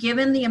 And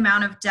given the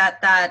amount of debt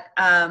that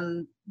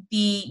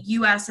the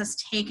U.S. has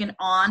taken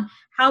on,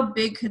 how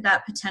big could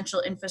that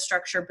potential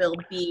infrastructure bill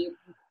be?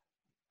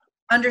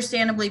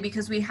 Understandably,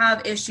 because we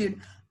have issued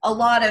a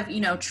lot of,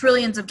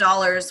 trillions of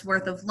dollars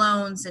worth of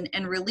loans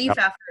and relief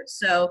efforts.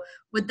 So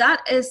would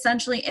that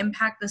essentially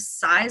impact the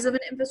size of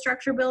an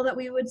infrastructure bill that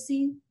we would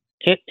see?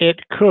 It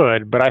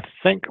could, but I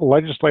think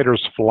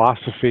legislators'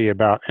 philosophy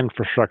about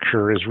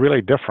infrastructure is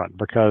really different,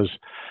 because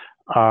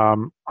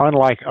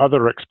unlike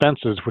other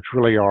expenses, which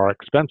really are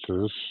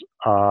expenses,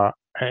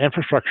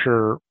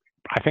 infrastructure,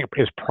 I think,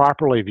 is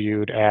properly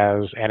viewed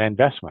as an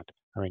investment.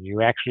 I mean,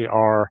 you actually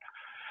are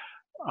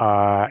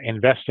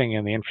investing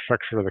in the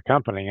infrastructure of the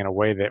company in a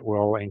way that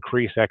will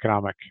increase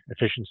economic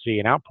efficiency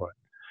and output.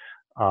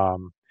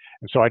 And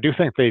so I do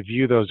think they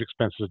view those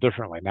expenses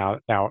differently.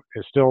 Now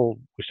we still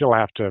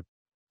have to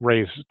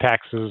raise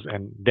taxes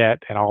and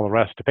debt and all the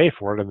rest to pay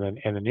for it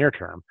in the near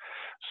term.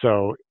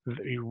 So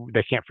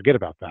they can't forget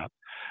about that.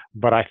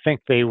 But I think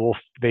they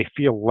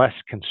feel less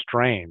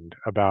constrained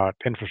about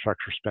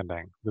infrastructure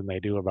spending than they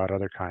do about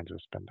other kinds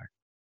of spending.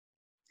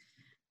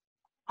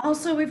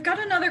 Also, we've got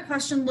another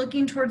question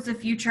looking towards the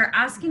future,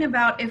 asking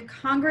about if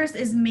Congress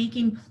is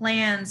making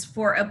plans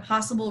for a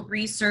possible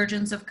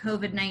resurgence of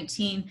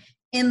COVID-19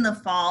 in the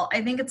fall.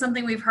 I think it's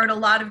something we've heard a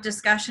lot of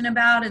discussion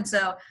about. And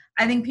so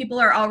I think people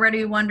are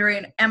already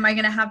wondering, am I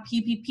going to have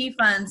PPP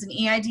funds and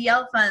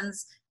EIDL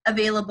funds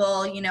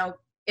available,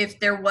 if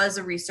there was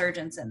a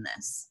resurgence in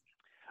this?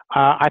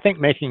 I think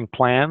making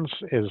plans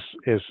is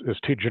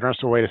too generous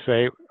a way to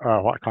say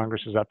what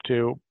Congress is up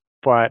to,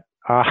 but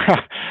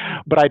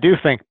but I do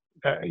think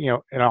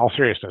in all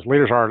seriousness,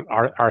 leaders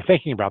are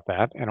thinking about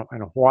that and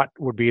what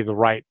would be the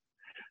right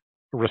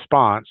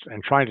response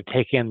and trying to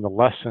take in the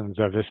lessons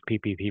of this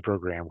PPP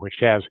program, which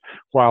has,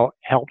 while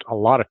helped a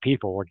lot of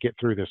people get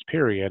through this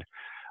period,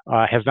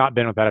 has not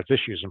been without its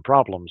issues and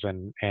problems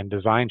and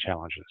design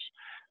challenges.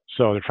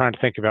 So they're trying to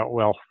think about,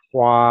 well,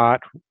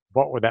 what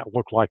would that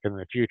look like in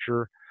the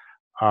future?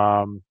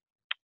 And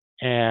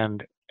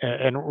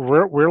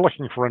we're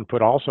looking for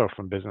input also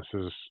from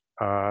businesses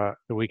that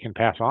we can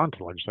pass on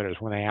to legislators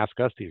when they ask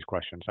us these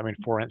questions. I mean,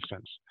 for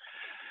instance,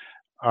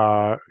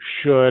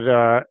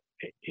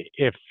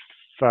 if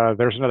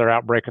there's another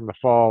outbreak in the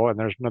fall and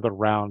there's another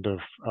round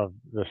of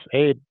this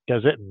aid,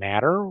 does it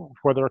matter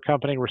whether a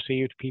company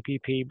received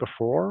PPP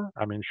before?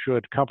 I mean,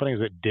 should companies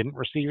that didn't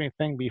receive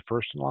anything be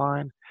first in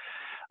line?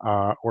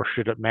 Or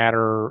should it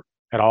matter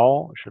at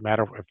all? Should it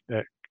matter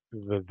if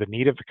the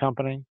need of the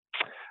company?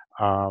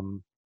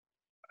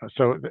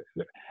 So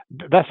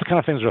that's the kind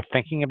of things they're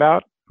thinking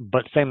about,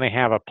 but saying they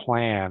have a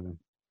plan,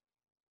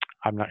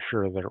 I'm not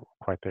sure they're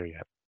quite there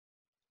yet.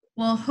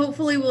 Well,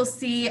 hopefully we'll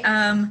see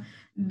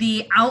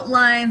the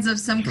outlines of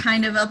some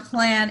kind of a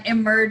plan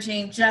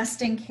emerging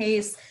just in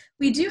case.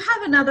 We do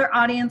have another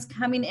audience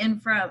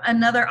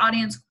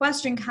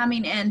question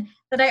coming in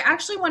that I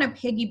actually want to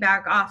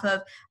piggyback off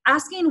of,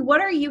 asking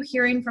what are you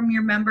hearing from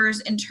your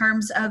members in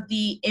terms of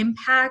the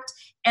impact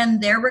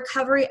and their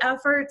recovery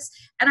efforts?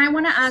 And I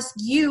want to ask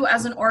you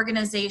as an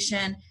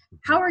organization,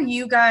 how are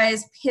you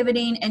guys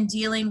pivoting and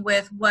dealing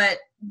with what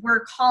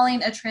we're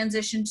calling a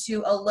transition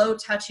to a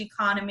low-touch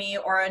economy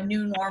or a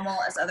new normal,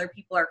 as other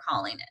people are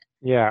calling it?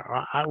 Yeah,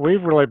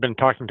 we've really been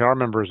talking to our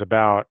members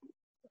about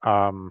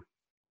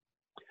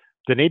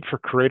the need for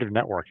creative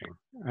networking.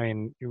 I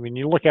mean, when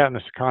you look out in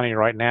this economy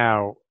right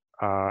now,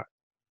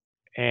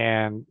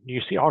 and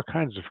you see all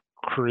kinds of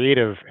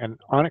creative and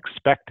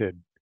unexpected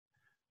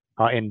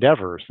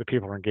endeavors that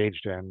people are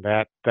engaged in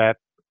that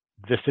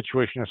this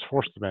situation has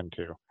forced them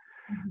into.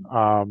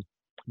 Mm-hmm.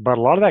 But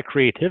a lot of that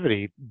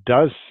creativity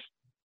does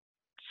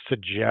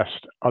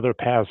suggest other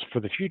paths for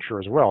the future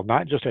as well,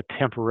 not just a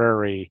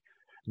temporary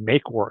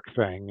make work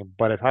thing,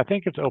 but I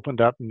think it's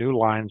opened up new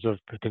lines of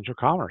potential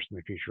commerce in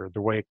the future.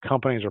 The way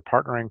companies are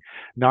partnering,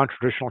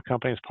 non-traditional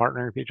companies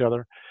partnering with each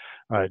other,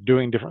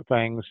 doing different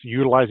things,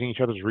 utilizing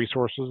each other's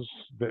resources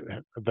that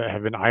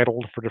have been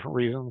idled for different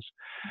reasons.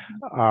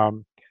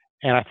 And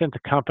I think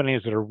the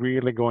companies that are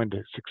really going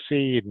to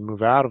succeed and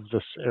move out of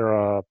this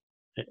era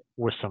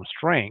with some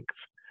strength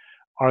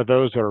are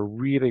those that are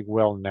really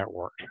well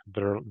networked,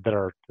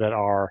 that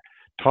are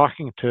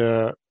talking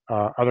to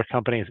other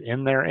companies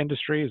in their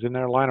industries, in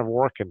their line of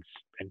work, and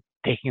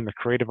taking the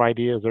creative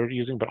ideas they're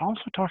using, but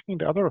also talking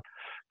to other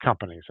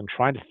companies and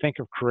trying to think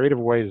of creative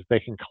ways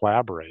they can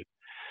collaborate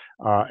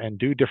and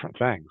do different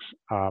things,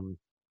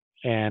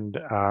 and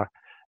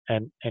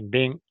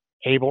being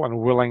able and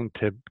willing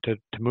to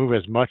move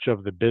as much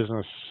of the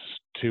business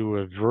to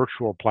a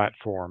virtual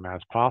platform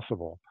as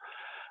possible.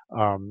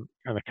 And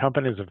the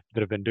companies that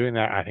have been doing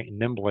that, I think,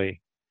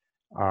 nimbly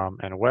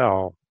and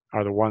well,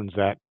 are the ones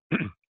that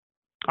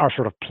are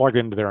sort of plugged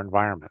into their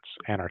environments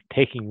and are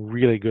taking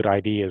really good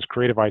ideas,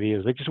 creative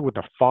ideas they just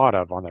wouldn't have thought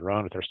of on their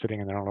own if they're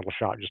sitting in their own little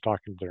shop just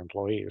talking to their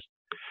employees.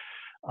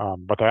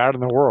 But they're out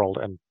in the world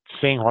and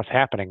seeing what's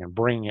happening and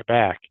bringing it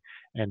back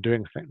and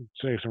doing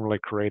some really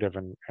creative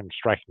and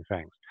striking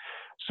things.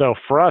 So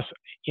for us,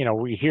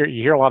 you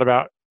hear a lot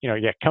about,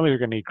 companies are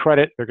going to need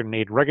credit, they're going to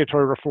need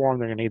regulatory reform,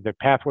 they're going to need the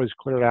pathways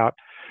cleared out.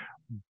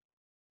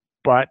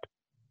 But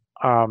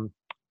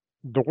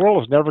the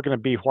world is never going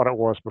to be what it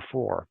was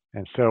before.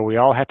 And so we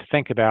all have to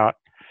think about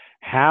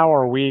how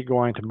are we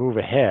going to move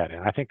ahead?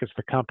 And I think it's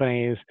the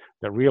companies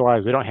that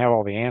realize they don't have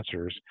all the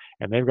answers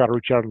and they've got to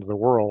reach out into the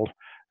world,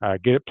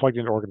 get it plugged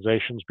into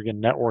organizations,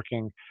 begin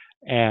networking,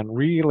 and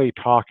really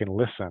talk and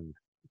listen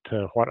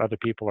to what other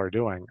people are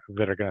doing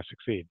that are going to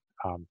succeed.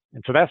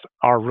 And so that's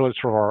really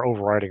sort of our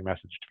overriding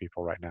message to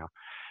people right now,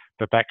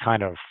 that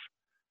kind of,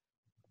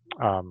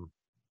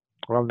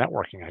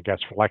 networking, I guess,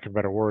 for lack of a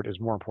better word, is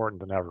more important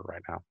than ever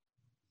right now.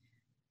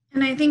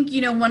 And I think,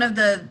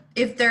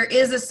 if there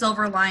is a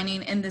silver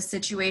lining in this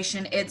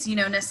situation, it's,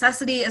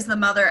 necessity is the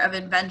mother of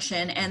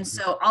invention. And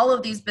so all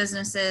of these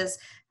businesses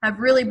have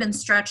really been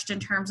stretched in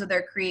terms of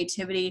their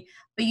creativity,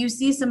 but you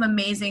see some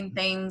amazing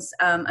things,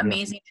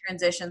 amazing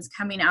transitions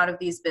coming out of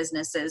these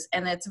businesses.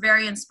 And it's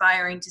very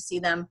inspiring to see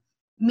them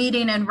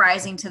meeting and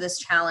rising to this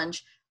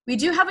challenge. We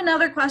do have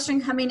another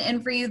question coming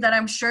in for you that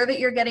I'm sure that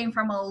you're getting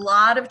from a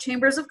lot of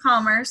chambers of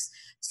commerce.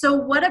 So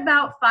what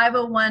about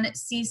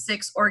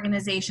 501c6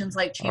 organizations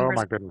like chambers?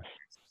 Oh my goodness.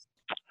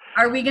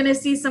 Are we going to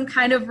see some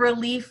kind of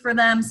relief for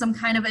them, some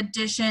kind of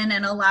addition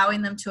and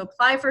allowing them to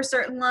apply for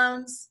certain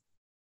loans?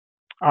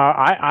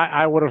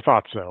 I would have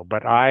thought so,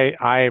 but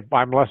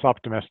I'm less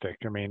optimistic.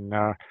 I mean,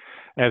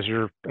 as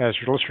your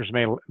listeners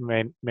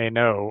may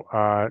know,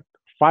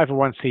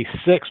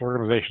 501c6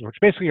 organizations, which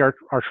basically are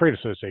trade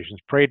associations,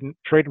 trade and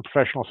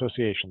professional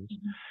associations,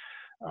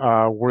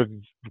 were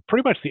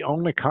pretty much the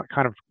only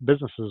kind of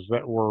businesses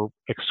that were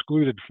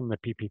excluded from the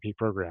PPP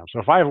program.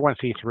 So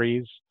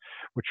 501c3s,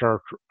 which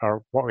are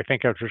what we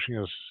think of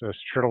traditionally as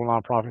charitable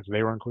nonprofits,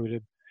 they were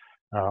included.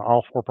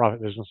 All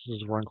for-profit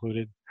businesses were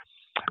included.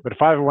 But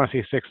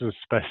 501c6s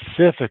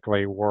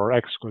specifically were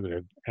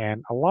excluded.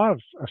 And a lot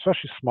of,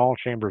 especially small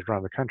chambers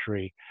around the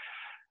country,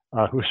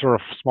 who serve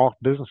small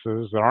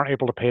businesses that aren't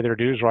able to pay their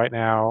dues right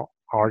now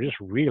are just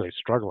really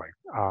struggling.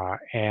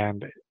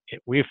 And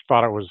we've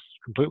thought it was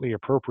completely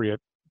appropriate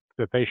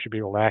that they should be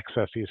able to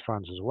access these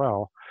funds as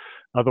well.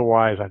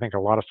 Otherwise, I think a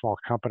lot of small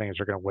companies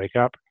are going to wake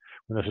up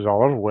when this is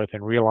all over with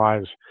and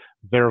realize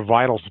they're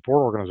vital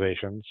support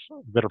organizations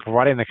that are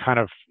providing the kind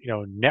of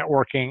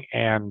networking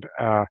and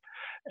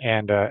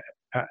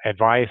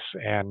advice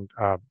and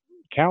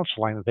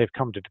counseling that they've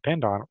come to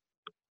depend on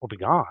will be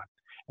gone,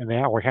 and they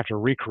have to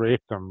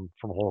recreate them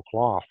from whole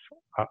cloth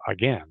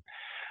again,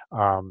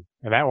 and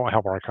that won't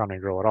help our economy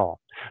grow at all.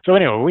 So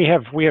anyway,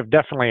 we have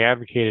definitely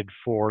advocated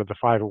for the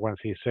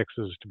 501c6s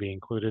to be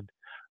included.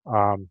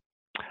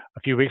 A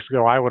few weeks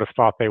ago, I would have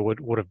thought they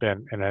would have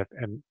been in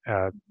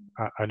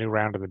a new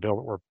round of the bill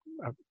that we're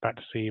about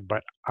to see,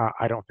 but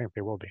I don't think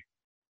they will be.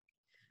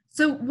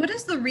 So what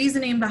is the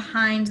reasoning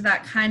behind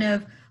that kind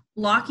of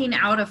locking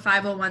out of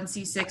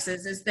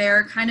 501c6s? Is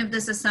there kind of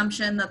this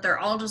assumption that they're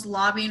all just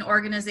lobbying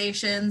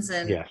organizations?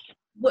 And yes.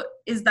 What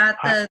is that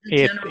the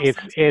general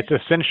sentiment? It's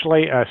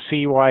essentially a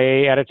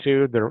CYA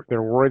attitude.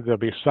 They're worried there'll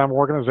be some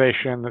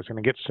organization that's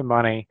going to get some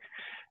money,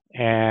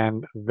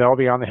 and they'll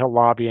be on the Hill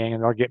lobbying,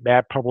 and they'll get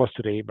bad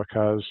publicity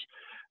because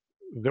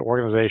the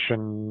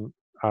organization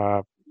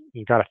got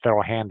a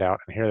federal handout,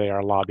 and here they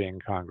are lobbying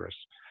Congress.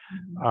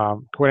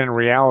 Mm-hmm. When in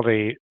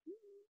reality,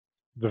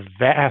 the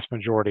vast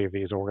majority of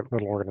these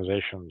little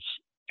organizations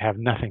have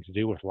nothing to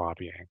do with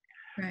lobbying.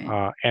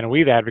 Right. And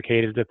we've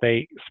advocated that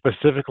they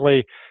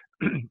specifically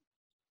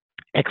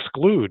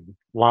exclude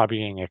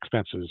lobbying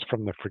expenses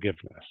from the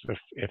forgiveness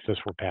if this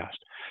were passed.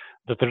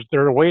 That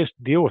there are ways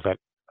to deal with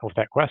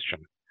that question.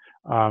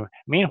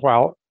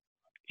 Meanwhile,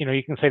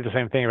 you can say the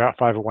same thing about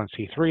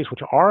 501c3s,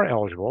 which are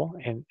eligible,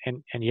 and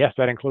yes,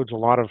 that includes a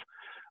lot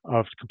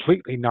of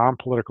completely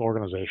non-political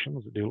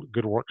organizations that do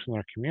good works in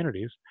their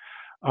communities.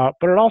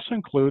 But it also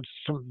includes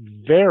some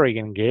very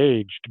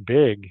engaged,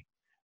 big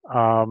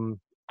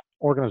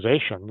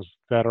organizations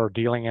that are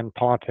dealing in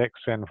politics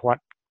and what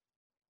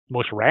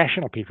most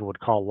rational people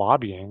would call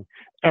lobbying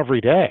every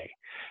day,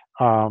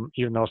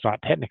 even though it's not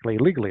technically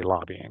legally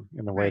lobbying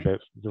in the way that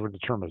the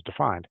term is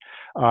defined.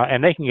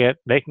 And they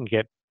can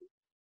get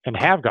and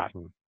have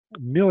gotten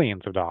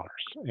millions of dollars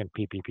in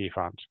PPP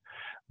funds,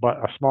 but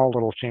a small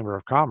little chamber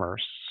of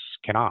commerce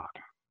cannot.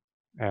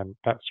 And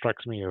that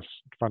strikes me as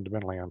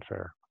fundamentally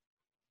unfair.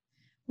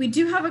 We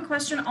do have a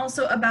question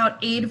also about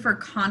aid for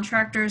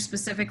contractors,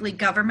 specifically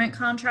government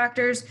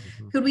contractors.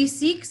 Mm-hmm. Could we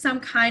seek some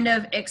kind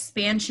of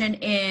expansion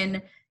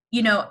in,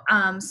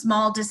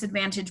 small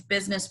disadvantaged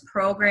business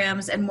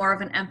programs and more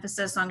of an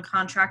emphasis on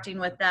contracting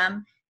with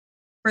them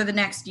for the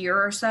next year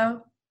or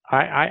so?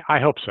 I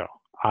hope so.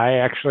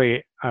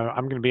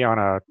 I'm going to be on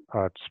a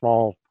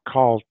small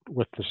call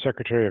with the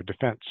Secretary of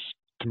Defense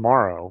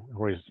tomorrow,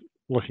 where he's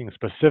looking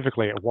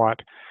specifically at what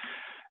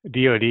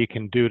DoD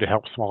can do to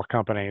help small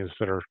companies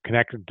that are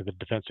connected to the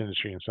defense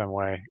industry in some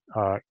way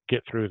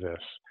get through this.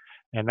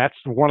 And that's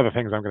one of the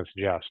things I'm going to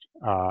suggest.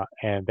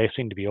 And they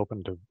seem to be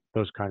open to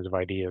those kinds of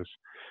ideas.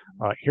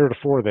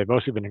 Heretofore, they've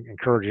mostly been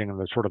encouraging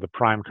the sort of the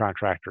prime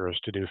contractors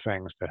to do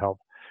things to help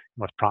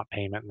with prompt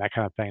payment and that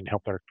kind of thing to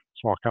help their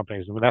small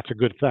companies. And that's a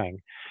good thing.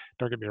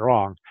 Don't get me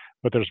wrong.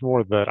 But there's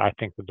more that I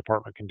think the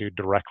department can do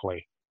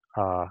directly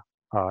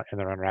in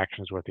their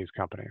interactions with these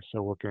companies.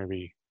 So we're going to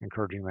be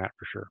encouraging that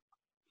for sure.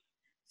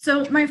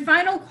 So my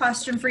final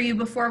question for you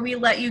before we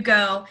let you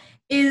go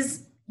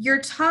is your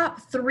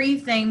top 3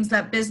 things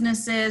that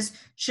businesses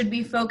should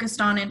be focused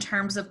on in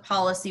terms of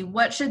policy.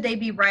 What should they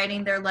be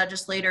writing their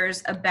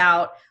legislators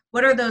about?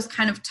 What are those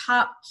kind of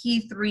top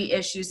key 3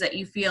 issues that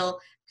you feel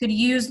could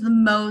use the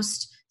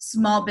most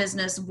small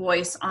business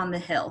voice on the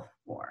Hill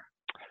for?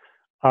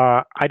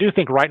 I do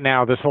think right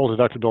now this whole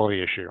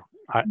deductibility issue,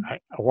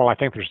 while I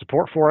think there's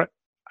support for it,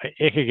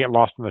 it could get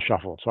lost in the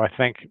shuffle. So I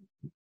think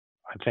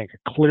a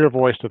clear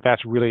voice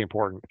that's really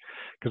important,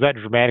 because that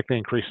dramatically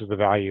increases the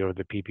value of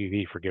the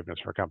PPP forgiveness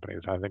for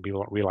companies. I think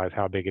people don't realize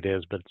how big it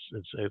is, but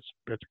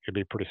it could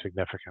be pretty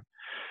significant.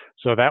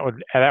 So that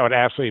would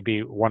absolutely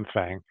be one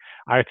thing.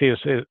 I think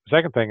the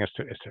second thing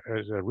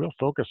is a real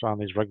focus on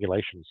these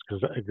regulations,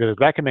 because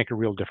that can make a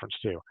real difference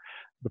too.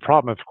 The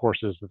problem, of course,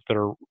 is that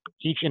they're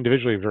each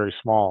individually very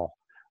small,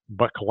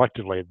 but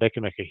collectively they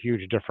can make a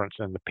huge difference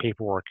in the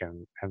paperwork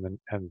and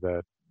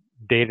the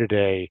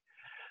day-to-day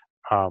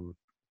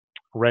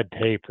red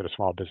tape that a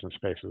small business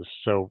faces.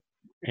 So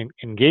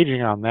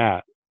engaging on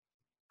that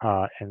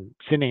and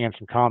sending in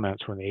some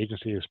comments when the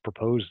agency has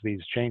proposed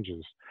these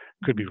changes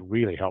could be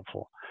really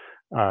helpful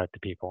to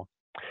people.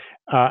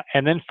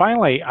 And then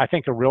finally, I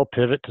think a real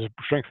pivot to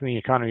strengthen the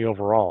economy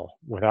overall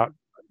without,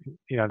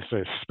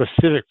 necessarily a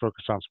specific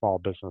focus on small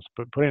business,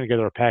 but putting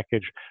together a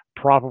package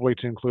probably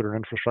to include an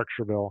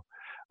infrastructure bill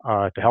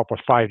to help with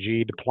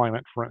 5G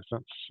deployment, for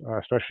instance,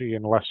 especially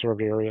in less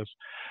served areas,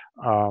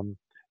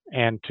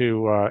 and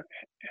to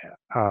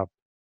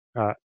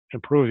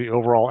improve the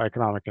overall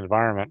economic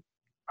environment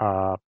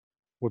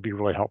would be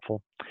really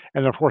helpful.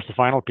 And then, of course, the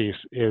final piece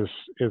is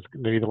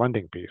maybe the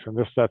lending piece. And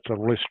that's a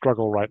really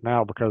struggle right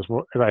now because,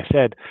 as I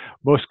said,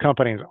 most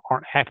companies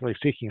aren't actively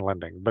seeking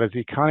lending. But as the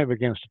economy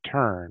begins to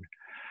turn,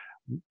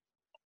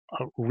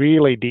 a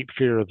really deep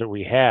fear that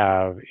we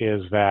have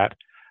is that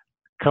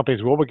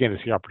companies will begin to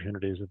see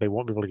opportunities that they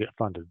won't be able to get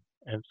funded.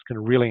 And it's going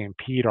to really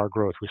impede our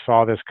growth. We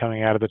saw this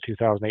coming out of the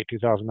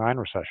 2008-2009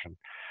 recession.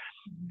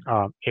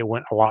 It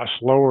went a lot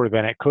slower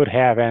than it could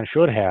have and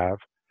should have,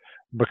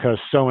 because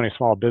so many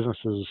small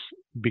businesses,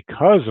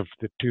 because of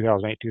the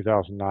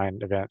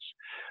 2008-2009 events,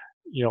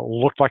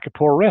 looked like a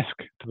poor risk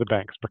to the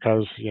banks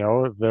because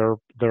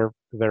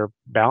their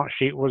balance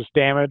sheet was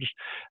damaged,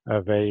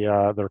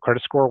 their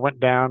credit score went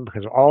down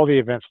because of all the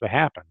events that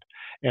happened,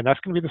 and that's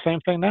going to be the same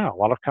thing now. A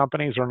lot of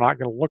companies are not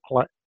going to look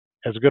like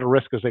as good a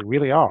risk as they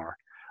really are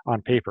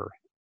on paper,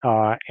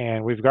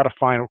 and we've got to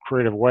find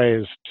creative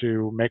ways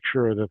to make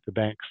sure that the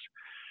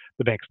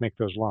banks make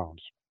those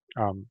loans.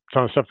 Some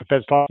of the stuff the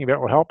Fed's talking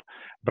about will help,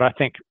 but I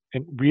think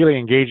really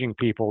engaging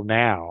people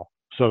now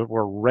so that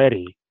we're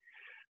ready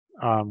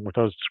with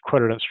those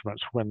credit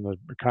instruments when the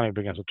economy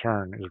begins to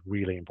turn is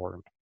really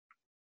important.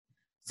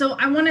 So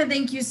I want to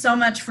thank you so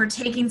much for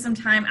taking some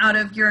time out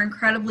of your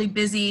incredibly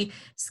busy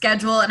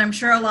schedule, and I'm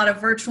sure a lot of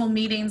virtual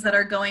meetings that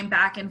are going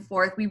back and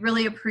forth. We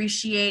really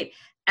appreciate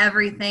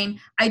everything.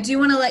 I do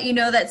want to let you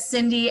know that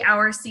Cindy,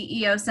 our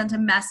CEO, sent a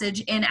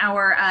message in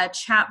our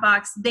chat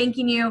box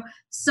thanking you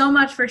so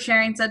much for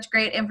sharing such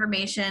great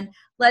information,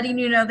 letting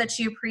you know that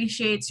she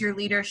appreciates your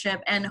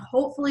leadership, and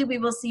hopefully we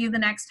will see you the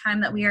next time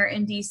that we are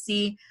in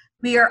DC.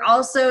 We are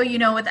also,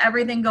 with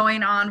everything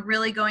going on,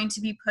 really going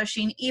to be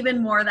pushing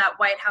even more that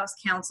White House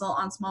Council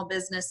on Small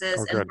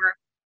Businesses, and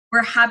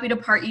we're happy to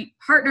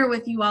partner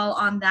with you all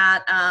on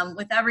that.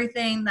 With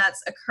everything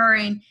that's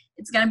occurring,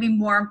 it's going to be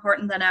more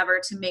important than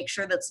ever to make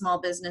sure that small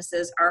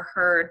businesses are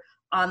heard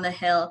on the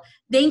Hill.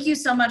 Thank you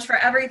so much for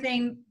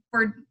everything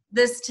for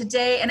this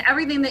today and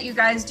everything that you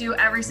guys do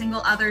every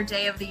single other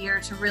day of the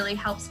year to really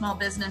help small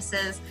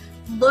businesses.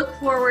 Look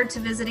forward to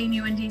visiting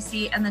you in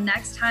DC, and the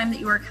next time that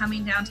you are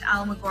coming down to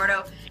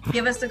Alamogordo,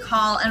 give us a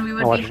call and we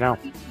would be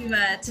happy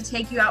to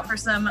take you out for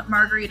some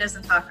margaritas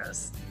and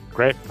tacos.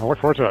 Great. I look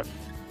forward to it.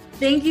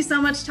 Thank you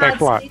so much, Todd.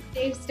 Thanks a lot. Stay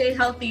safe, stay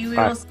healthy. We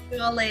Bye. will see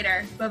you all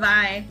later.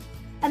 Bye-bye.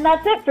 And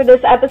that's it for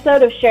this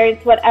episode of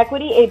Sharing Sweat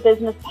Equity, a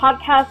business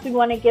podcast. We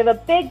want to give a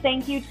big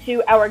thank you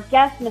to our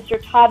guest,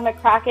 Mr. Todd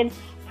McCracken,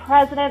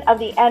 president of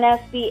the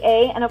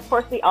NSBA. And of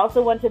course, we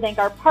also want to thank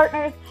our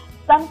partners,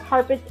 Sun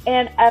Carpets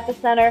and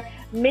Epicenter.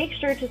 Make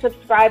sure to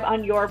subscribe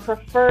on your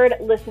preferred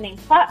listening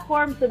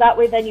platform so that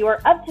way then you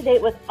are up to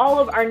date with all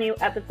of our new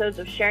episodes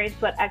of Sharing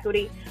Sweat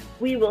Equity.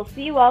 We will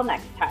see you all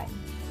next time.